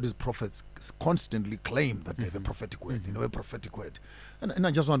 and all these prophets constantly claim that they have a prophetic word, a prophetic word. And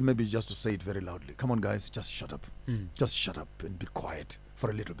I just want maybe just to say it very loudly. Come on, guys, just shut up. Just shut up and be quiet for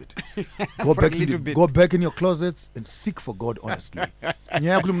a little bit. Go back in your closets and seek for God honestly.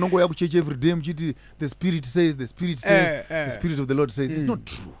 Every day, the Spirit says, the Spirit of the Lord says. It's not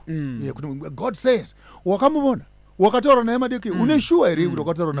true. God says,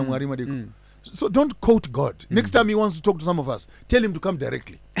 so don't quote God. Next time he wants to talk to some of us, tell him to come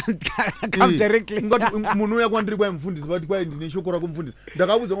directly. Come directly.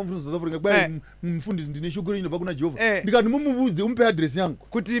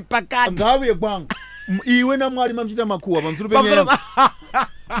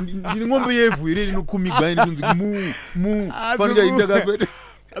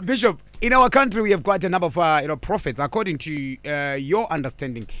 Bishop, in our country we have quite a number of prophets. According to your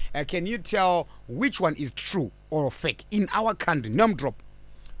understanding, can you tell which one is true or fake in our country? Name drop.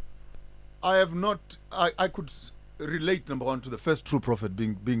 I have not. I could relate, number one, to the first true prophet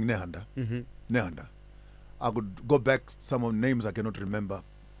being Nehanda. Nehanda. I could go back some of names I cannot remember.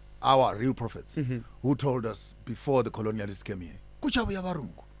 Our real prophets who told us before the colonialists came here. Kuchabuya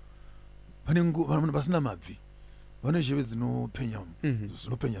varungu. Vanengu vasina mabvi. Vanezheve dzinopenya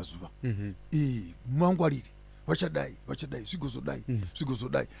zuva mangwariri vachadai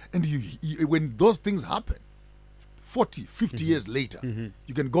zvikuzodai. And when those things happen 40, 50 years later,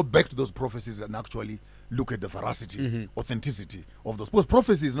 you can go back to those prophecies and actually look at the veracity, authenticity of those. Because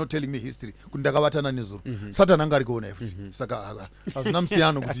prophecy is not telling me history. Kundakavatana nezuru. Satan angari kuona everything. Saka azuna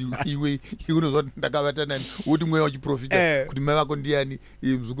msiyano kuti iwe unozwa ndakavatana uti mweya wachiprofita kuti mai vako ndiani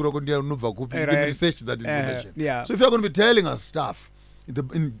mzukuru wako ndiani unobva kupi. You can research that information. So if you're going to be telling us stuff,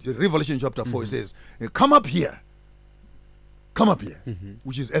 in Revelation chapter 4 it says, come up here,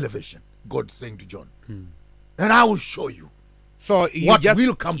 which is elevation. God saying to John, and I will show you. So what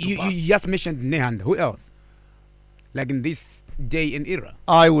will come to pass. You just mentioned Nehanda. Who else? Like in this day and era?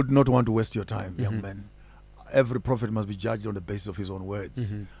 I would not want to waste your time, young man. Every prophet must be judged on the basis of his own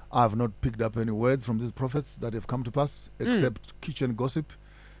words. I have not picked up any words from these prophets that have come to pass, except kitchen gossip,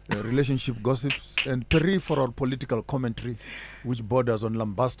 relationship gossips, and peripheral political commentary, which borders on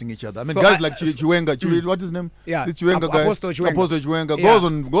lambasting each other. I mean, so guys like Chiwenga, what's his name? Yeah, the Chiwenga guy, Apostle Chiwenga,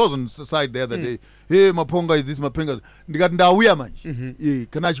 goes on side the other day. Hey, Maponga is this, Maponga. Ndikati ndauya manje.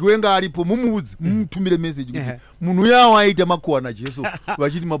 Kana Chiwenga alipo mumudzi, mtumire message kuti munhu uya waita makuwa na Jesu,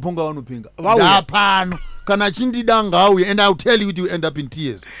 vachiti Maponga vanopinga. Ndapano. Kana chindida ngauye, and I'll tell you it will end up in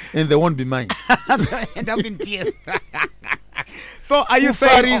tears, and they won't be mine. End up in tears. So are you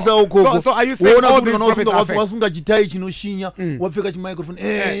saying? So are you saying all these prophets are fake? Wafunga chitai chinoshinya, wapfeka chimicrophone.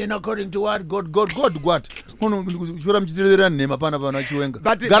 And according to what God, what? Shura mchitelera nema pana chiwenga.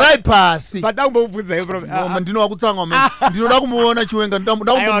 Garai pasi. But now mubvunza hebro. Ndino wakutsanga man. Ndinoda kumuona chiwenga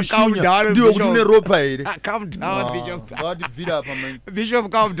ndakumbomushinya. Ndiwe kuti une ropa here. Calm down, Bishop. God vida apa man.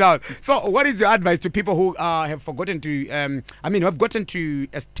 Bishop, calm down. So what is your advice to people who have forgotten to who have gotten to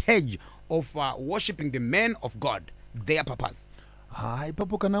a stage of worshipping the men of God, their papas? Hai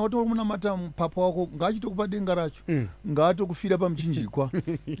papo kana wato munamata papa wako ngachitokupa denga racho ngatokufira pamuchinjikwa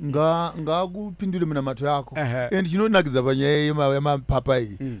ngakupindure munamato yako and chinonakidza panyaya yemapapa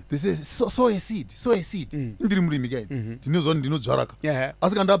iyi this is so a seed ndiri murimi kaini tinozva ndinodzvaraka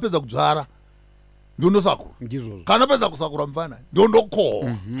asi kana ndapedza kudzvara ndondosakura kana pedza kusakura mufana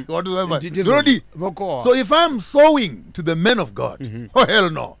ndondokohwa ndinodi. So if I'm sowing to the men of God, oh hell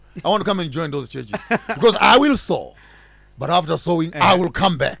no, I want to come and join those churches because I will sow. But after sowing, I will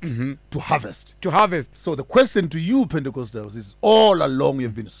come back to harvest. So the question to you, Pentecostals, is all along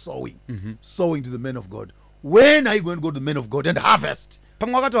you've been sowing, sowing to the men of God. When are you going to go to the men of God and harvest?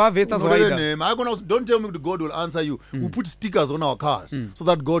 Don't tell me God will answer you. We put stickers on our cars so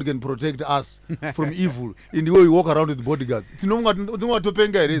that God can protect us from evil in the way we walk around with bodyguards.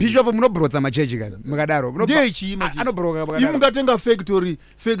 Bishop, munobrodza machechi kana mukadaro mungatenga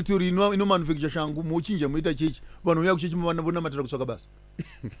factory inomanufacture shangu muchinja muita chechi vanhu uya kuchechi vonamatira kutsvaka basa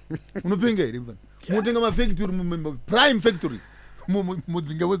unopenga here munotenga mafactory prime factories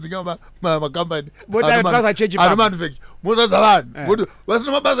mudzinga makambani anomanufacture mozadza vanhu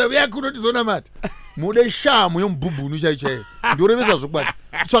vasina mabasa uya kuno tizonamata mude shamu yomubhubhunu chaichaiyo ndiorevesa zvokwadi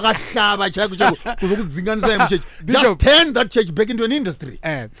tsvakahlava chaiko chaiko kuzokudzinganisai muchechi. Just turn that church back into an industry.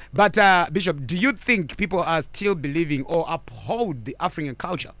 But Bishop, do you think people are still believing or uphold the African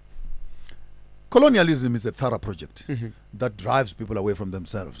culture? Colonialism is a thorough project that drives people away from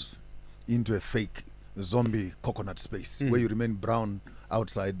themselves into a fake zombie coconut space where you remain brown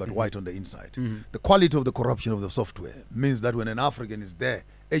outside but white on the inside. The quality of the corruption of the software means that when an African is there,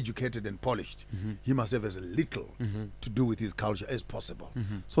 educated and polished, he must have as little to do with his culture as possible.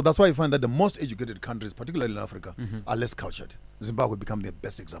 So that's why you find that the most educated countries, particularly in Africa, are less cultured. Zimbabwe become the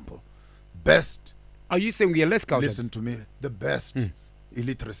best example. Best. Are you saying we are less cultured? Listen to me. The best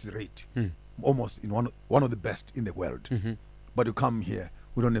illiteracy rate, almost in one of the best in the world. But you come here,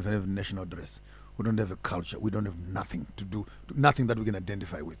 we don't even have a national dress. We don't have a culture. We don't have nothing to do, nothing that we can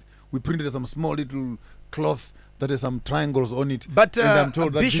identify with. We printed some small little cloth that has some triangles on it. But and I'm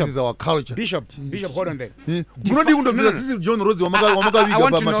told that Bishop, this is our culture. Bishop, hold on there. I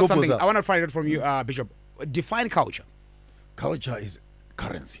want to know something. I want to find out from you, Bishop. Define culture. Culture is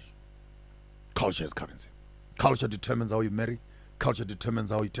currency. Culture is currency. Culture determines how you marry. Culture determines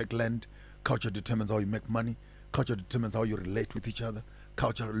how you take land. Culture determines how you make money. Culture determines how you relate with each other.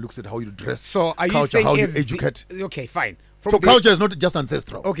 Culture looks at how you dress. So are you culture, saying how you educate? Okay, fine. So culture is not just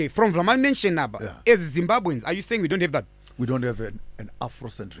ancestral. Okay, from I mentioned now, as Zimbabweans, are you saying we don't have that? We don't have an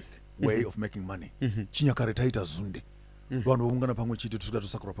Afrocentric way of making money. Chinyakare taita zunde. Vanhu vongana pamwe chete tusvika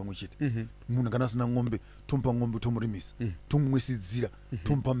tosakura pamwe chete. Munhu kana asina ng'ombe tomupa ng'ombe tomurimisa tomumwisidzira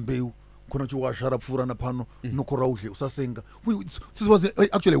tomupa mbeu kuna chiwashara pfuura napano nokora udle usasenga. This was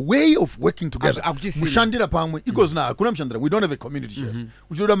actually a way of working together. Mushandira pamwe equals na kuna mushandira. We don't have a community shares.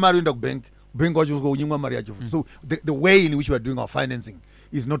 Uchizoda mari uenda kubank wacho unyimwa mari yacho. So the way in which we are doing our financing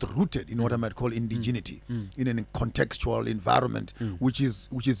is not rooted in what I might call indigeneity, in a contextual environment which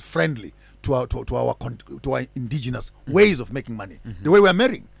is friendly to our indigenous ways of making money. The way we are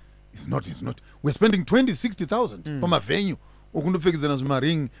marrying is not. We're spending 20,000-60,000 on a venue. Okundopfekedzana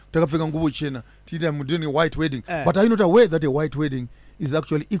zvimaring takapfeka nguvo chena tiita doing a white wedding. But are you not aware that a white wedding is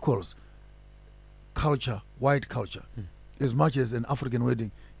actually equals culture, white culture, as much as an African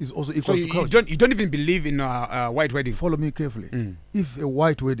wedding is also equal to culture? You don't even believe in white wedding? Follow me carefully. If a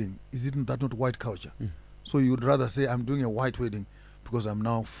white wedding, isn't that not white culture? So you would rather say I'm doing a white wedding because I'm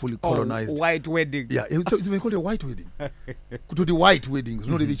now fully colonized. White wedding. Yeah, it's even called a white wedding. Kutoti white wedding,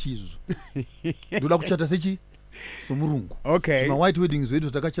 not even cheese. Ndoda kuchata sechi somurungu. Okay. My white weddings wedu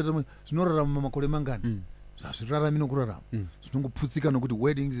takachata zvinorarama makore mangani. Zvazvirarami nokurarama. Zvinongoputsika nokuti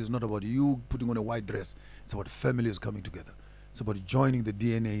weddings is not about you putting on a white dress. It's about families coming together. It's about joining the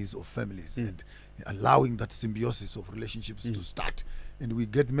DNAs of families and allowing that symbiosis of relationships to start. And we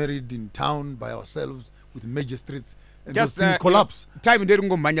get married in town by ourselves with major streets. And just things collapse. Time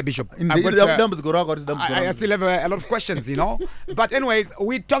Bishop. I still have a lot of questions, But anyways,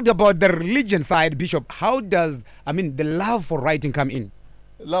 we talked about the religion side, Bishop. How does, the love for writing come in?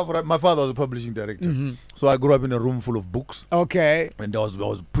 My father was a publishing director, so I grew up in a room full of books. Okay. And I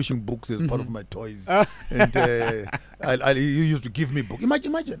was pushing books as part of my toys. And he used to give me books.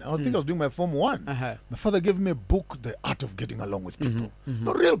 Imagine, I was doing my Form 1. My father gave me a book, The Art of Getting Along with People.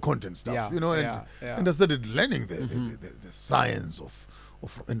 Not real content stuff, and I started learning the science of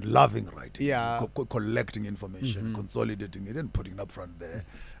and loving writing, collecting information, consolidating it, and putting it up front there.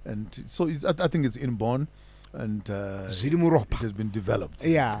 And so I think it's inborn. And it has been developed.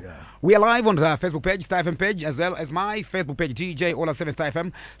 We are live on the Facebook page, Star FM page, as well as my Facebook page, DJ Ola 7 Star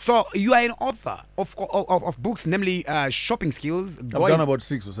FM. So you are an author of books, namely shopping skills. I've done about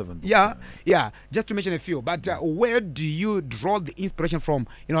 6 or 7 books. Yeah. Just to mention a few. But where do you draw the inspiration from?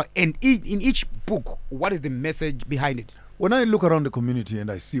 And in each book, what is the message behind it? When I look around the community and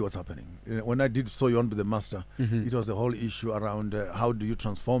I see what's happening, when I did So You Want to Be the Master, it was the whole issue around how do you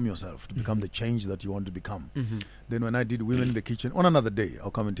transform yourself to become the change that you want to become. Then when I did Women in the Kitchen, on another day, I'll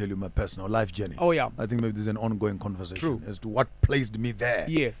come and tell you my personal life journey. Oh, yeah. I think maybe this is an ongoing conversation as to what placed me there.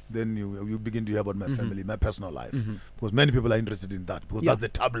 Yes. Then you begin to hear about my family, my personal life. Because many people are interested in that, because that's the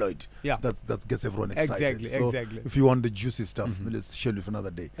tabloid. That gets everyone excited. Exactly. If you want the juicy stuff, let's schedule it for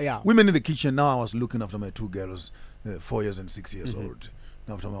another day. Women in the Kitchen, now I was looking after my 2 girls, 4 years and 6 years old.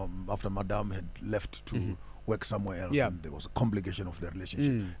 After Madame had left to work somewhere else, and there was a complication of their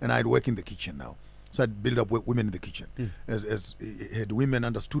relationship, and I'd work in the kitchen now, so I'd build up Women in the Kitchen. As had women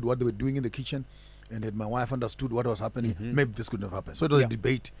understood what they were doing in the kitchen, and had my wife understood what was happening, maybe this couldn't have happened. So it was a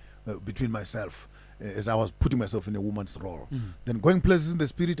debate between myself as I was putting myself in a woman's role. Then going places in the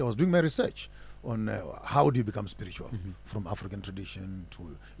spirit, I was doing my research on how do you become spiritual, from African tradition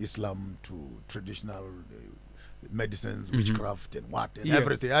to Islam to traditional medicines, witchcraft, and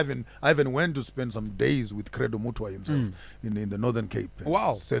everything. I even went to spend some days with Credo Mutwa himself in the Northern Cape.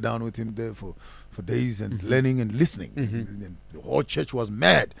 And sat down with him there for days and learning and listening. And the whole church was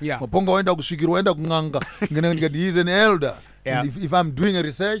mad. Maponga wenda kushikirwa, wenda kunganga. He's an elder. And if I'm doing a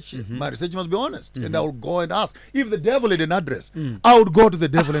research, my research must be honest. And I will go and ask. If the devil had an address, I would go to the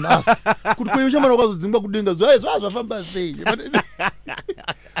devil and ask.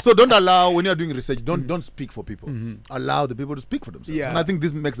 So don't allow, when you're doing research, don't speak for people. Allow the people to speak for themselves. And I think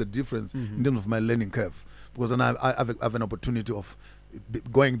this makes a difference in terms of my learning curve. Because then I have an opportunity of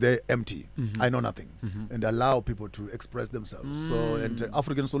going there empty. I know nothing. And allow people to express themselves. So, and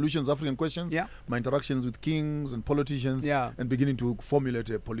African solutions, African questions, my interactions with kings and politicians, and beginning to formulate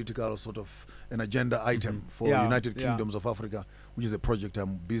a political sort of an agenda item for United Kingdoms of Africa, which is a project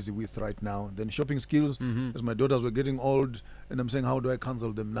I'm busy with right now. Then shopping skills, as my daughters were getting old, and I'm saying, how do I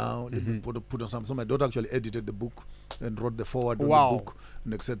counsel them now? Let me put on some. So my daughter actually edited the book and wrote the forward on the book,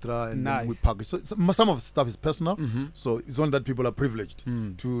 and etc. And then we package. So some of the stuff is personal. So it's only that people are privileged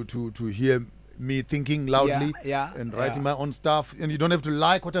to hear me thinking loudly and writing my own stuff. And you don't have to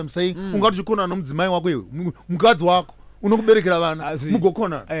like what I'm saying. Unokuberekera vana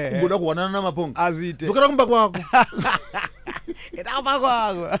mugokona ungoda kuwanana namaponga zokera kumba kwako.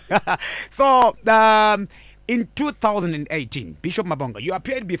 So in 2018, Bishop Maponga, you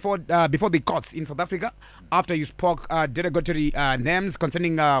appeared before the courts in South Africa after you spoke derogatory names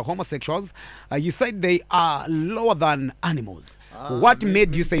concerning homosexuals. You said they are lower than animals. What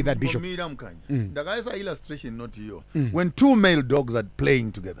made you say that, Bishop? The illustration not here. When 2 male dogs are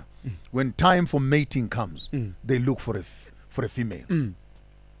playing together, when time for mating comes, they look for a female.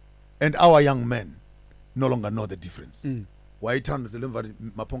 And our young men no longer know the difference.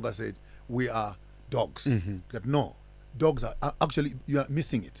 Maponga said, we are dogs. That no, dogs are actually, you are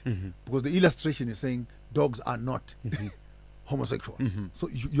missing it, because the illustration is saying dogs are not homosexual. So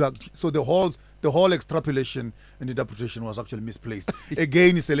so the whole extrapolation and interpretation was actually misplaced.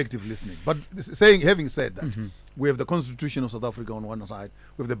 Again, selective listening. But having said that, we have the Constitution of South Africa on one side,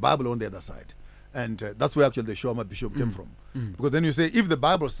 we have the Bible on the other side. And that's where actually the Shawama Bishop came from. Because then you say, if the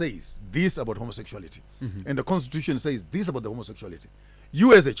Bible says this about homosexuality, and the Constitution says this about the homosexuality,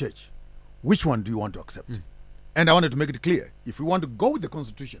 you as a church, which one do you want to accept? And I wanted to make it clear, if we want to go with the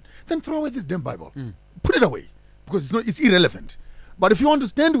Constitution, then throw away this damn Bible. Put it away, because it's irrelevant. But if you want to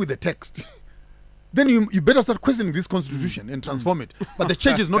stand with the text, then you better start questioning this Constitution and transform it. But the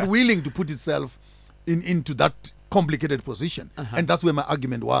church is not willing to put itself into that complicated position. And that's where my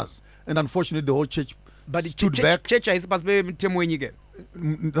argument was. And unfortunately, the whole church stood back. Church is supposed to be that's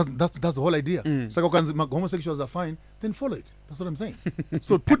the whole idea. Homosexuals are fine, then follow it. That's what I'm saying.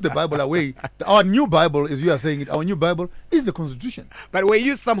 So put the Bible away. Our new Bible, as you are saying it, our new Bible is the Constitution. But were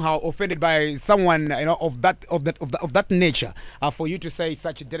you somehow offended by someone, of that nature, for you to say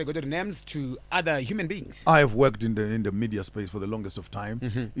such derogatory names to other human beings? I have worked in the media space for the longest of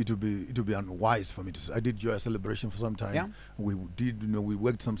time. It would be unwise for me to say. I did Joy Celebration for some time. Yeah. We did, we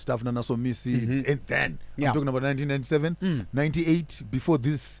worked some stuff, Nana Somisi, and then I'm talking about 1997, 98, before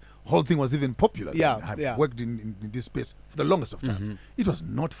this whole thing was even popular. I've worked in this space for the longest of time. It was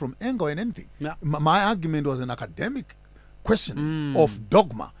not from anger and anything. My argument was an academic question of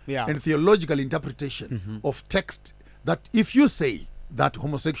dogma and theological interpretation of text, that if you say that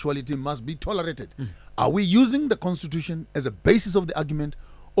homosexuality must be tolerated, are we using the Constitution as a basis of the argument,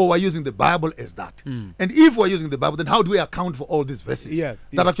 or are we using the Bible as that? And if we're using the Bible, then how do we account for all these verses?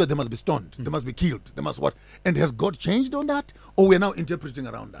 That actually they must be stoned, they must be killed, they must what? And has God changed on that? Or we're now interpreting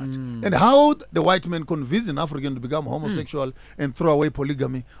around that? And how the white man convinced an African to become homosexual and throw away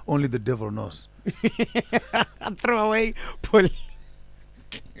polygamy, only the devil knows. Throw away polygamy.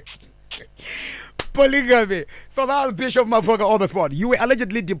 So that was Bishop Maponga on the spot. You were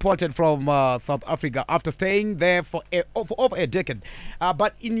allegedly deported from South Africa after staying there for over a decade.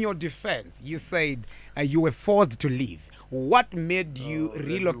 But in your defense, you said you were forced to leave. What made you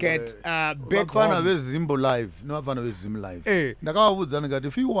relocate back home? Zimbo live. No, Zim live.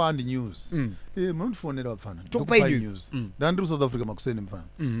 If you want the news, to pay news. Then South Africa makuseni mfana.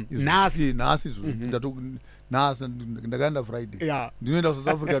 Nas and Friday. Yeah. Do you know South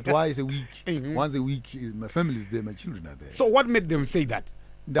Africa twice a week? Once a week, my family is there, my children are there. So what made them say that?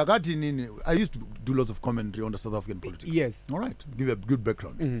 I used to do lots of commentary on the South African politics. Yes. All right. Give you a good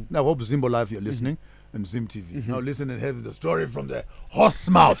background. Now, I hope Zimbo Live you're listening, and Zim TV. Now listen and have the story from the horse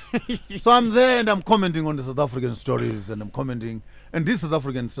mouth. So I'm there and I'm commenting on the South African stories, and I'm commenting, and this South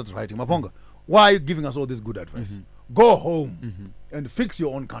African starts writing, Maponga, why are you giving us all this good advice? Go home and fix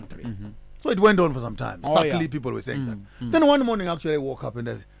your own country. So it went on for some time. Subtly, people were saying that. Then one morning, actually, I woke up and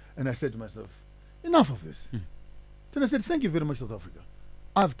I said to myself, enough of this. Then I said, thank you very much, South Africa.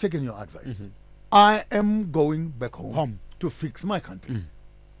 I've taken your advice. I am going back home to fix my country.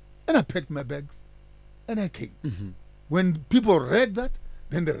 And I packed my bags and I came. When people read that,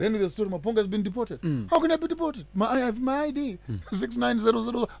 then they ran with the story, Maponga has been deported. How can I be deported? I have my ID.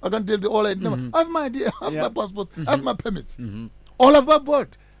 6900, I can't tell you all I never. I have my ID, I have my passport, I have my permits. All of my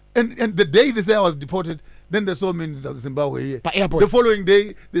board. And the day they say I was deported, then they saw me in Zimbabwe here. The following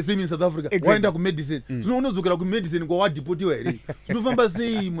day, they see me in South Africa. Wind up medicine. So no zukira ku medicine go what deport you here. So famba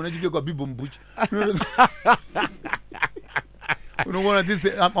say munachike kwa bibo mbuchi.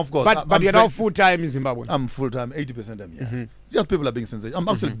 Of course. But you're now full time in Zimbabwe. I'm full time, 80% I'm here. Just people are being sensitive. I'm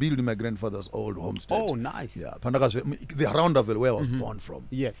actually building my grandfather's old homestead. Oh, nice. Yeah, the Roundaville where I was born from.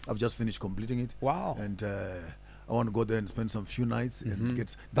 Yes. I've just finished completing it. Wow. And I want to go there and spend some few nights and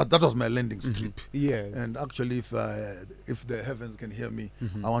get that was my landing strip. Yes. And actually, if the heavens can hear me,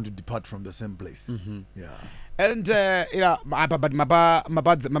 I want to depart from the same place. Yeah. And but my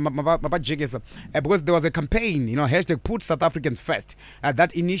jig is because there was a campaign, hashtag Put South Africans First,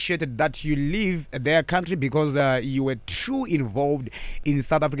 that initiated that you leave their country because you were too involved in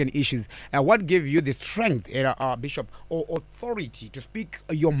South African issues. What gave you the strength, Bishop, or authority to speak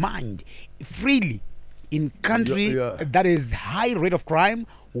your mind freely in country that is high rate of crime?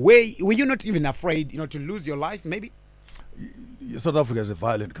 Were you not even afraid, to lose your life, maybe? South Africa is a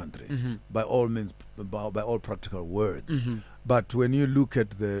violent country, by all means, by all practical words. But when you look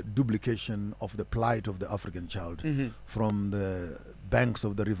at the duplication of the plight of the African child, from the banks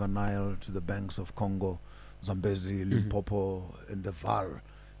of the River Nile to the banks of Congo, Zambezi, Limpopo, and the Var,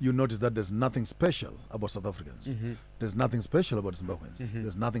 you notice that there's nothing special about South Africans. There's nothing special about Zimbabweans.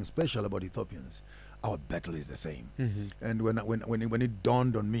 There's nothing special about Ethiopians. Our battle is the same. And when it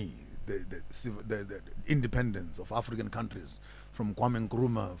dawned on me, the independence of African countries, from Kwame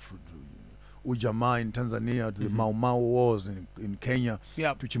Nkrumah to Ujamaa in Tanzania, to the Mau Mau wars in Kenya,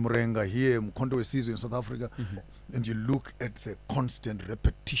 to Chimurenga here, Mkhonto weSizwe in South Africa, and you look at the constant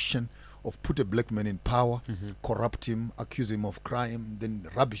repetition of put a black man in power, corrupt him, accuse him of crime, then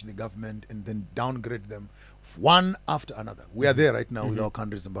rubbish the government, and then downgrade them one after another. We are there right now with our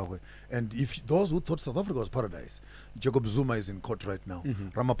country, Zimbabwe. And if those who thought South Africa was paradise, Jacob Zuma is in court right now.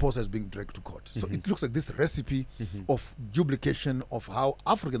 Ramaphosa is being dragged to court. So it looks like this recipe of duplication of how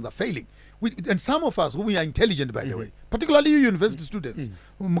Africans are failing. And some of us, who we are intelligent, by the way, particularly you university students,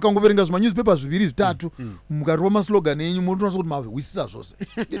 newspapers,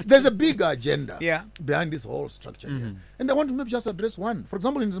 there's a big agenda behind this whole structure here. And I want to maybe just address one. For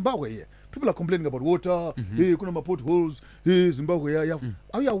example, in Zimbabwe here, people are complaining about water, potholes, Zimbabwe.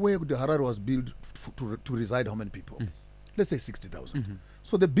 Are you aware that Harare was built to reside how many people? Let's say 60,000.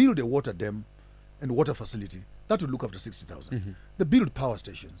 So they build a water dam and water facility that would look after 60,000. They build power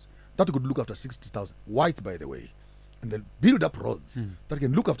stations that could look after 60,000. White, by the way. And then build up roads that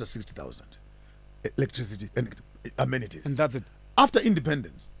can look after 60,000. Electricity and amenities. And that's it. After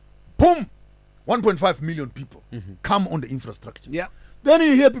independence, boom, 1.5 million people come on the infrastructure. Yeah. Then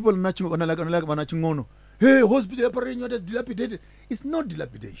you hear people like, hey, hospital is dilapidated. It's not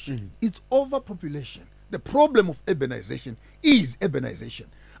dilapidation. It's overpopulation. The problem of urbanization is urbanization.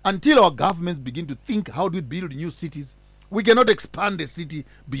 Until our governments begin to think, how do we build new cities? We cannot expand a city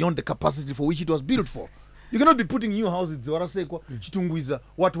beyond the capacity for which it was built for. You cannot be putting new houses, Chitungwiza,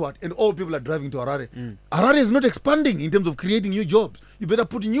 what, and all people are driving to Harare. Harare is not expanding in terms of creating new jobs. You better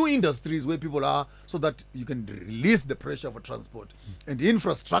put new industries where people are so that you can release the pressure for transport. And the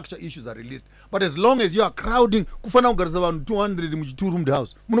infrastructure issues are released. But as long as you are crowding, 200 in a two-roomed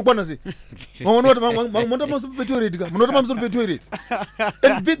house. And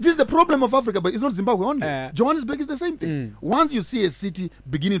this is the problem of Africa, but it's not Zimbabwe only. Johannesburg is the same thing. Once you see a city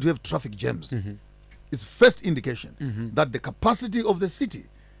beginning to have traffic jams, it's first indication that the capacity of the city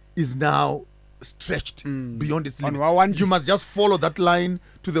is now stretched beyond its limits. You must just follow that line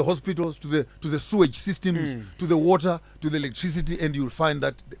to the hospitals, to the sewage systems, to the water, to the electricity, and you'll find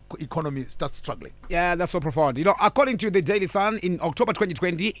that the economy starts struggling. Yeah, that's so profound. You know, according to the Daily Sun, in October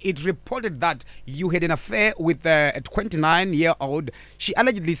 2020, it reported that you had an affair with a 29-year-old. She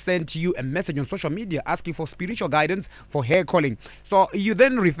allegedly sent you a message on social media asking for spiritual guidance for hair calling. So you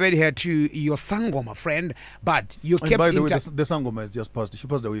then referred her to your Sangoma friend, but you kept by the way, the Sangoma has just passed. She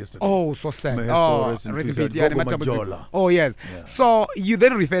passed away yesterday. Oh, so sad. Rest in peace. Oh, yes. Yeah. So you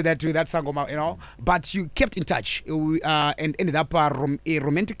then referred that to that Sangoma, you know, but you kept in touch and ended up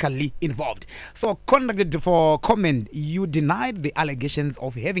romantically involved. So contacted for comment, you denied the allegations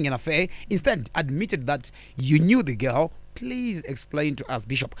of having an affair, instead admitted that you knew the girl. Please explain to us,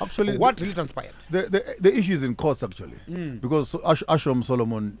 Bishop, actually, what really transpired. The issue is in courts, actually, because Ashram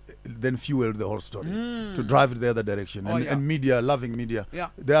Solomon then fueled the whole story to drive it the other direction. And media, loving media. Yeah.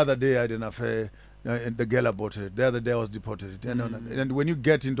 The other day I had an affair, and the girl aborted. The other day I was deported. And when you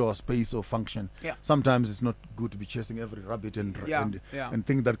get into a space of function, sometimes it's not good to be chasing every rabbit and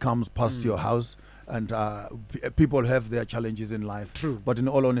thing that comes past your house. And people have their challenges in life. True. But in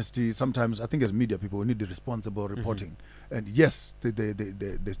all honesty, sometimes I think as media people, we need the responsible reporting. And yes,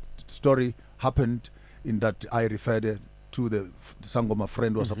 the story happened in that I referred to the Sangoma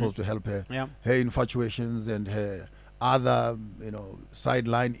friend who was supposed to help her. Yeah. Her infatuations and her other,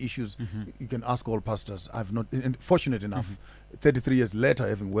 sideline issues. You can ask all pastors. I've not, and fortunate enough, 33 years later,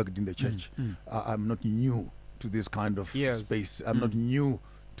 having worked in the church, I'm not new to this kind of space. I'm not new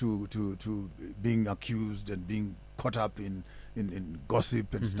to being accused and being caught up in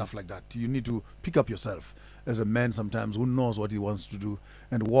gossip and stuff like that. You need to pick up yourself as a man sometimes who knows what he wants to do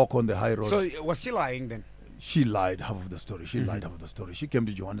and walk on the high road. So was she lying then? She lied half of the story. She lied half of the story. She came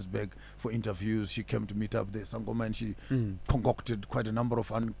to Johannesburg for interviews. She came to meet up the Sangoma, and she concocted quite a number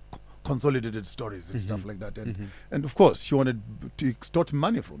of consolidated stories and stuff like that. And of course, she wanted to extort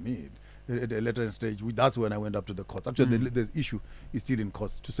money from me. At a later stage, that's when I went up to the courts. Actually, the issue is still in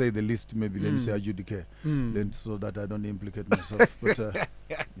courts, to say the least. Maybe let me say adjudicate, then, so that I don't implicate myself. But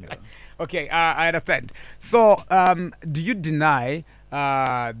okay, I understand. So, do you deny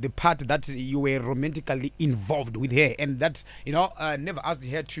the part that you were romantically involved with her, and that never asked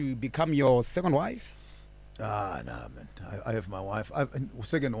her to become your second wife? No, man. I have my wife.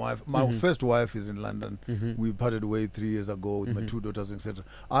 Second wife. My first wife is in London. We parted way 3 years ago with my 2 daughters, etc.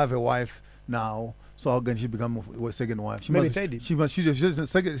 I have a wife now. So how can she become a second wife? She must be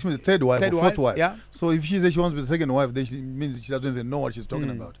the third wife or fourth wife. Yeah. So if she says she wants to be the second wife, then she means she doesn't even know what she's talking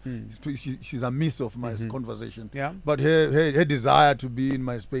about. She's a miss of my conversation. Yeah. But her desire to be in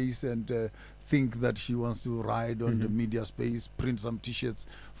my space and think that she wants to ride on the media space, print some T-shirts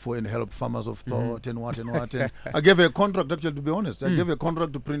and help farmers of thought and what. And I gave her a contract, actually, to be honest. I gave her a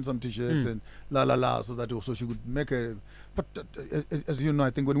contract to print some T-shirts and so that also she could make a... But as you know, I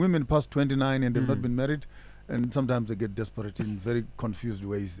think when women pass 29 and they've not been married, and sometimes they get desperate in very confused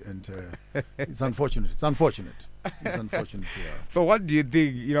ways, and it's unfortunate. It's unfortunate. Yeah. So what do you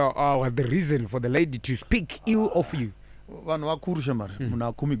think, was the reason for the lady to speak ill of you? I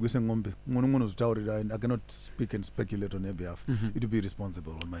cannot speak and speculate on her behalf. It will be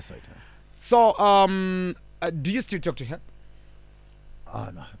responsible on my side. So, do you still talk to her?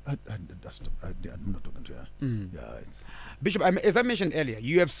 No, I'm not talking to her. Bishop, as I mentioned earlier,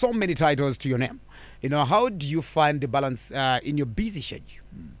 you have so many titles to your name. How do you find the balance in your busy schedule?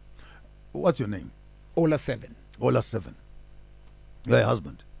 What's your name? Ola 7. Ola 7. Your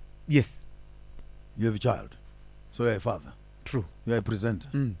husband? Yes. You have a child. So you're a father. True. You're a presenter.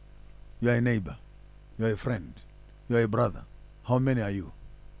 You're a neighbor. You're a friend. You're a brother. How many are you?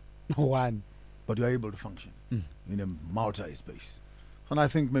 One. But you're able to function in a multi-space. And I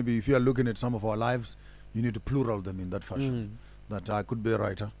think maybe if you are looking at some of our lives, you need to plural them in that fashion. That I could be a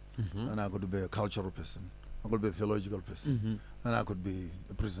writer, and I could be a cultural person. I could be a theological person, and I could be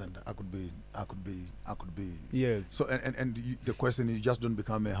a presenter. I could be. Yes. So and the question is, you just don't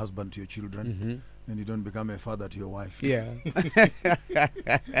become a husband to your children, and you don't become a father to your wife. Yeah.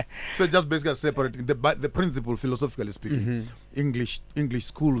 So just basically separating the principle, philosophically speaking. English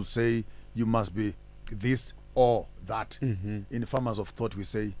schools say you must be this or that. In Farmers of Thought, we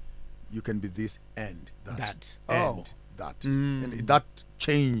say you can be this and that. And that. And that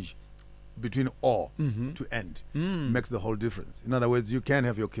change between or to end makes the whole difference. In other words, you can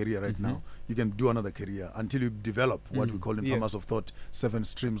have your career right now. You can do another career until you develop what we call in Farmers of Thought 7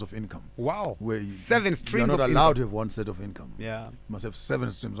 streams of income. Wow. Where 7 streams you're of not income. allowed to have one set of income. Yeah. You must have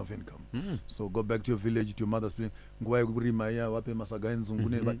 7 streams of income. So go back to your village, to your mother's place.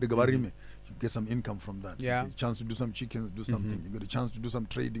 You get some income from that. Yeah. You get a chance to do some chickens, do something. You get a chance to do some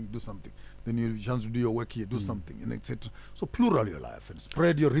trading, do something. Then you get a chance to do your work here, do something, and etc. So plural your life and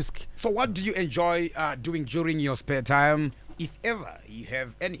spread your risk. So what do you enjoy doing during your spare time, if ever you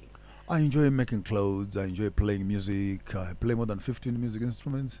have any? I enjoy making clothes. I enjoy playing music. I play more than 15 music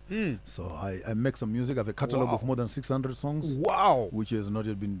instruments. So I make some music. I have a catalog of more than 600 songs. Wow. Which has not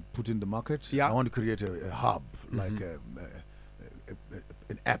yet been put in the market. Yeah. I want to create a hub, like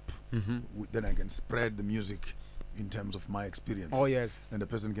an app. Then I can spread the music in terms of my experiences. Oh, yes. And the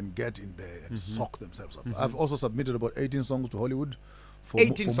person can get in there and soak themselves up. I've also submitted about 18 songs to Hollywood. For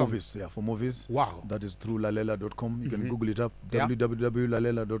 18 songs. movies, yeah, for movies. Wow. That is through lalela.com. You can Google it up, Yeah.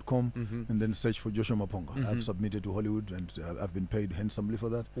 www.lalela.com, and then search for Joshua Maponga. I've submitted to Hollywood, and I've been paid handsomely for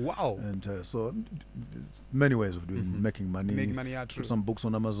that. Wow. And so, many ways of doing making money. Make money, yeah, true. Put some books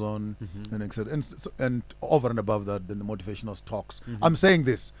on Amazon, and etc. And over and above that, then the motivational talks. I'm saying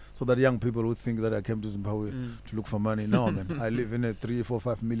this so that young people who think that I came to Zimbabwe to look for money. No, man. I live in a 3, 4,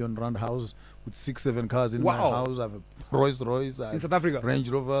 5 million rand house with 6, 7 cars in my house. I have a Rolls Royce. I In have South Africa. Range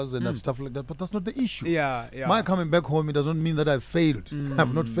Rovers and have stuff like that. But that's not the issue. Yeah, yeah. My coming back home, it does not mean that I've failed.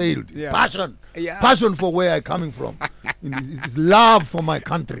 I've not failed. It's Yeah. passion. Yeah. Passion for where I'm coming from. It's love for my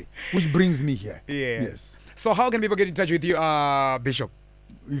country, which brings me here. Yeah. Yes. So how can people get in touch with you, Bishop?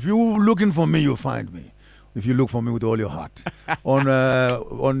 If you're looking for me, you'll find me. If you look for me with all your heart.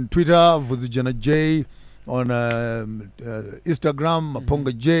 On Twitter, Vuzijana J. On Instagram,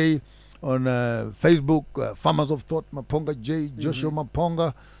 Maponga J. On Facebook, Farmers of Thought, Maponga J. Joshua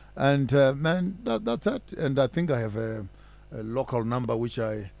Maponga. And man, that's it. And I think I have a local number, which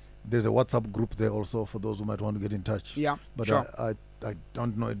there's a WhatsApp group there also for those who might want to get in touch. Yeah, But sure. I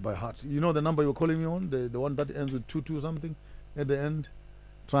don't know it by heart. You know the number you're calling me on? The one that ends with 22 something at the end?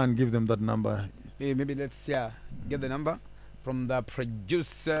 Try and give them that number. Maybe let's get the number from the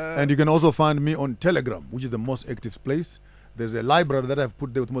producer. And you can also find me on Telegram, which is the most active place. There's a library that I've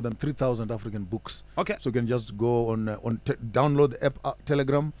put there with more than 3,000 African books. Okay. So you can just go on download the app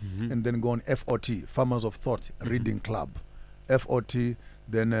Telegram, and then go on FOT, Farmers of Thought Reading Club. FOT,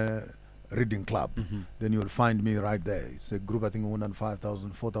 then Reading Club. Then you'll find me right there. It's a group, I think, more than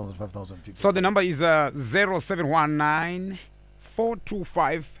 5,000, 4,000, 5,000 people. So the number is 0719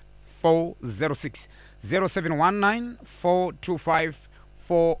 425 406. 0719 425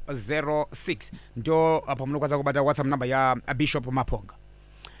 406 ndo apo munokwaza kubata WhatsApp number ya Bishop Maponga.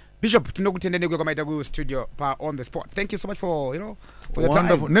 Bishop, tinokutendeni kwamaita ku studio pa on the spot. Thank you so much for your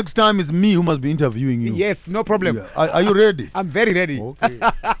Wonderful. time. Next time it's me who must be interviewing you. Yes, no problem. Yeah. Are you ready? I'm very ready. Okay.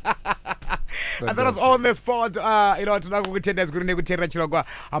 And that was on the spot. Tunakukutenda zikuri nekutera chirongwa.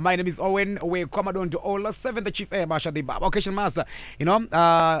 My name is Owen. We're coming to Ola 7, the Chief Air Marshal, the Occasion Master.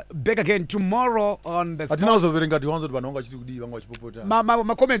 Back again tomorrow on the spot. Atinazo verenga tiwanzo banonga chitudi vangwa chipopota.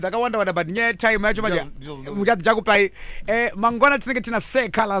 Ma comments akawanda but nye time yacho maja mujati jakupai mangona tinenge tina say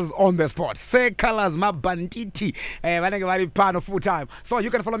colors on the spot. Say colors ma banditi vanenge vari pano full time. So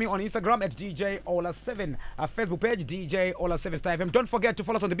you can follow me on Instagram at DJ Ola7, Facebook page DJ Ola7 Star FM. Don't forget to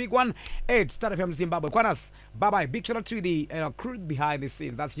follow us on the big one at Star FM Zimbabwe. Kwanas, bye bye. Big shout out to the crew behind the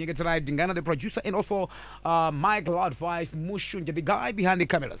scenes. That's Nyege Tonight, Dingana, the producer, and also Mike Loud 5 Mushunja, the guy behind the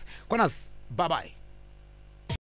cameras. Kwanas, bye bye.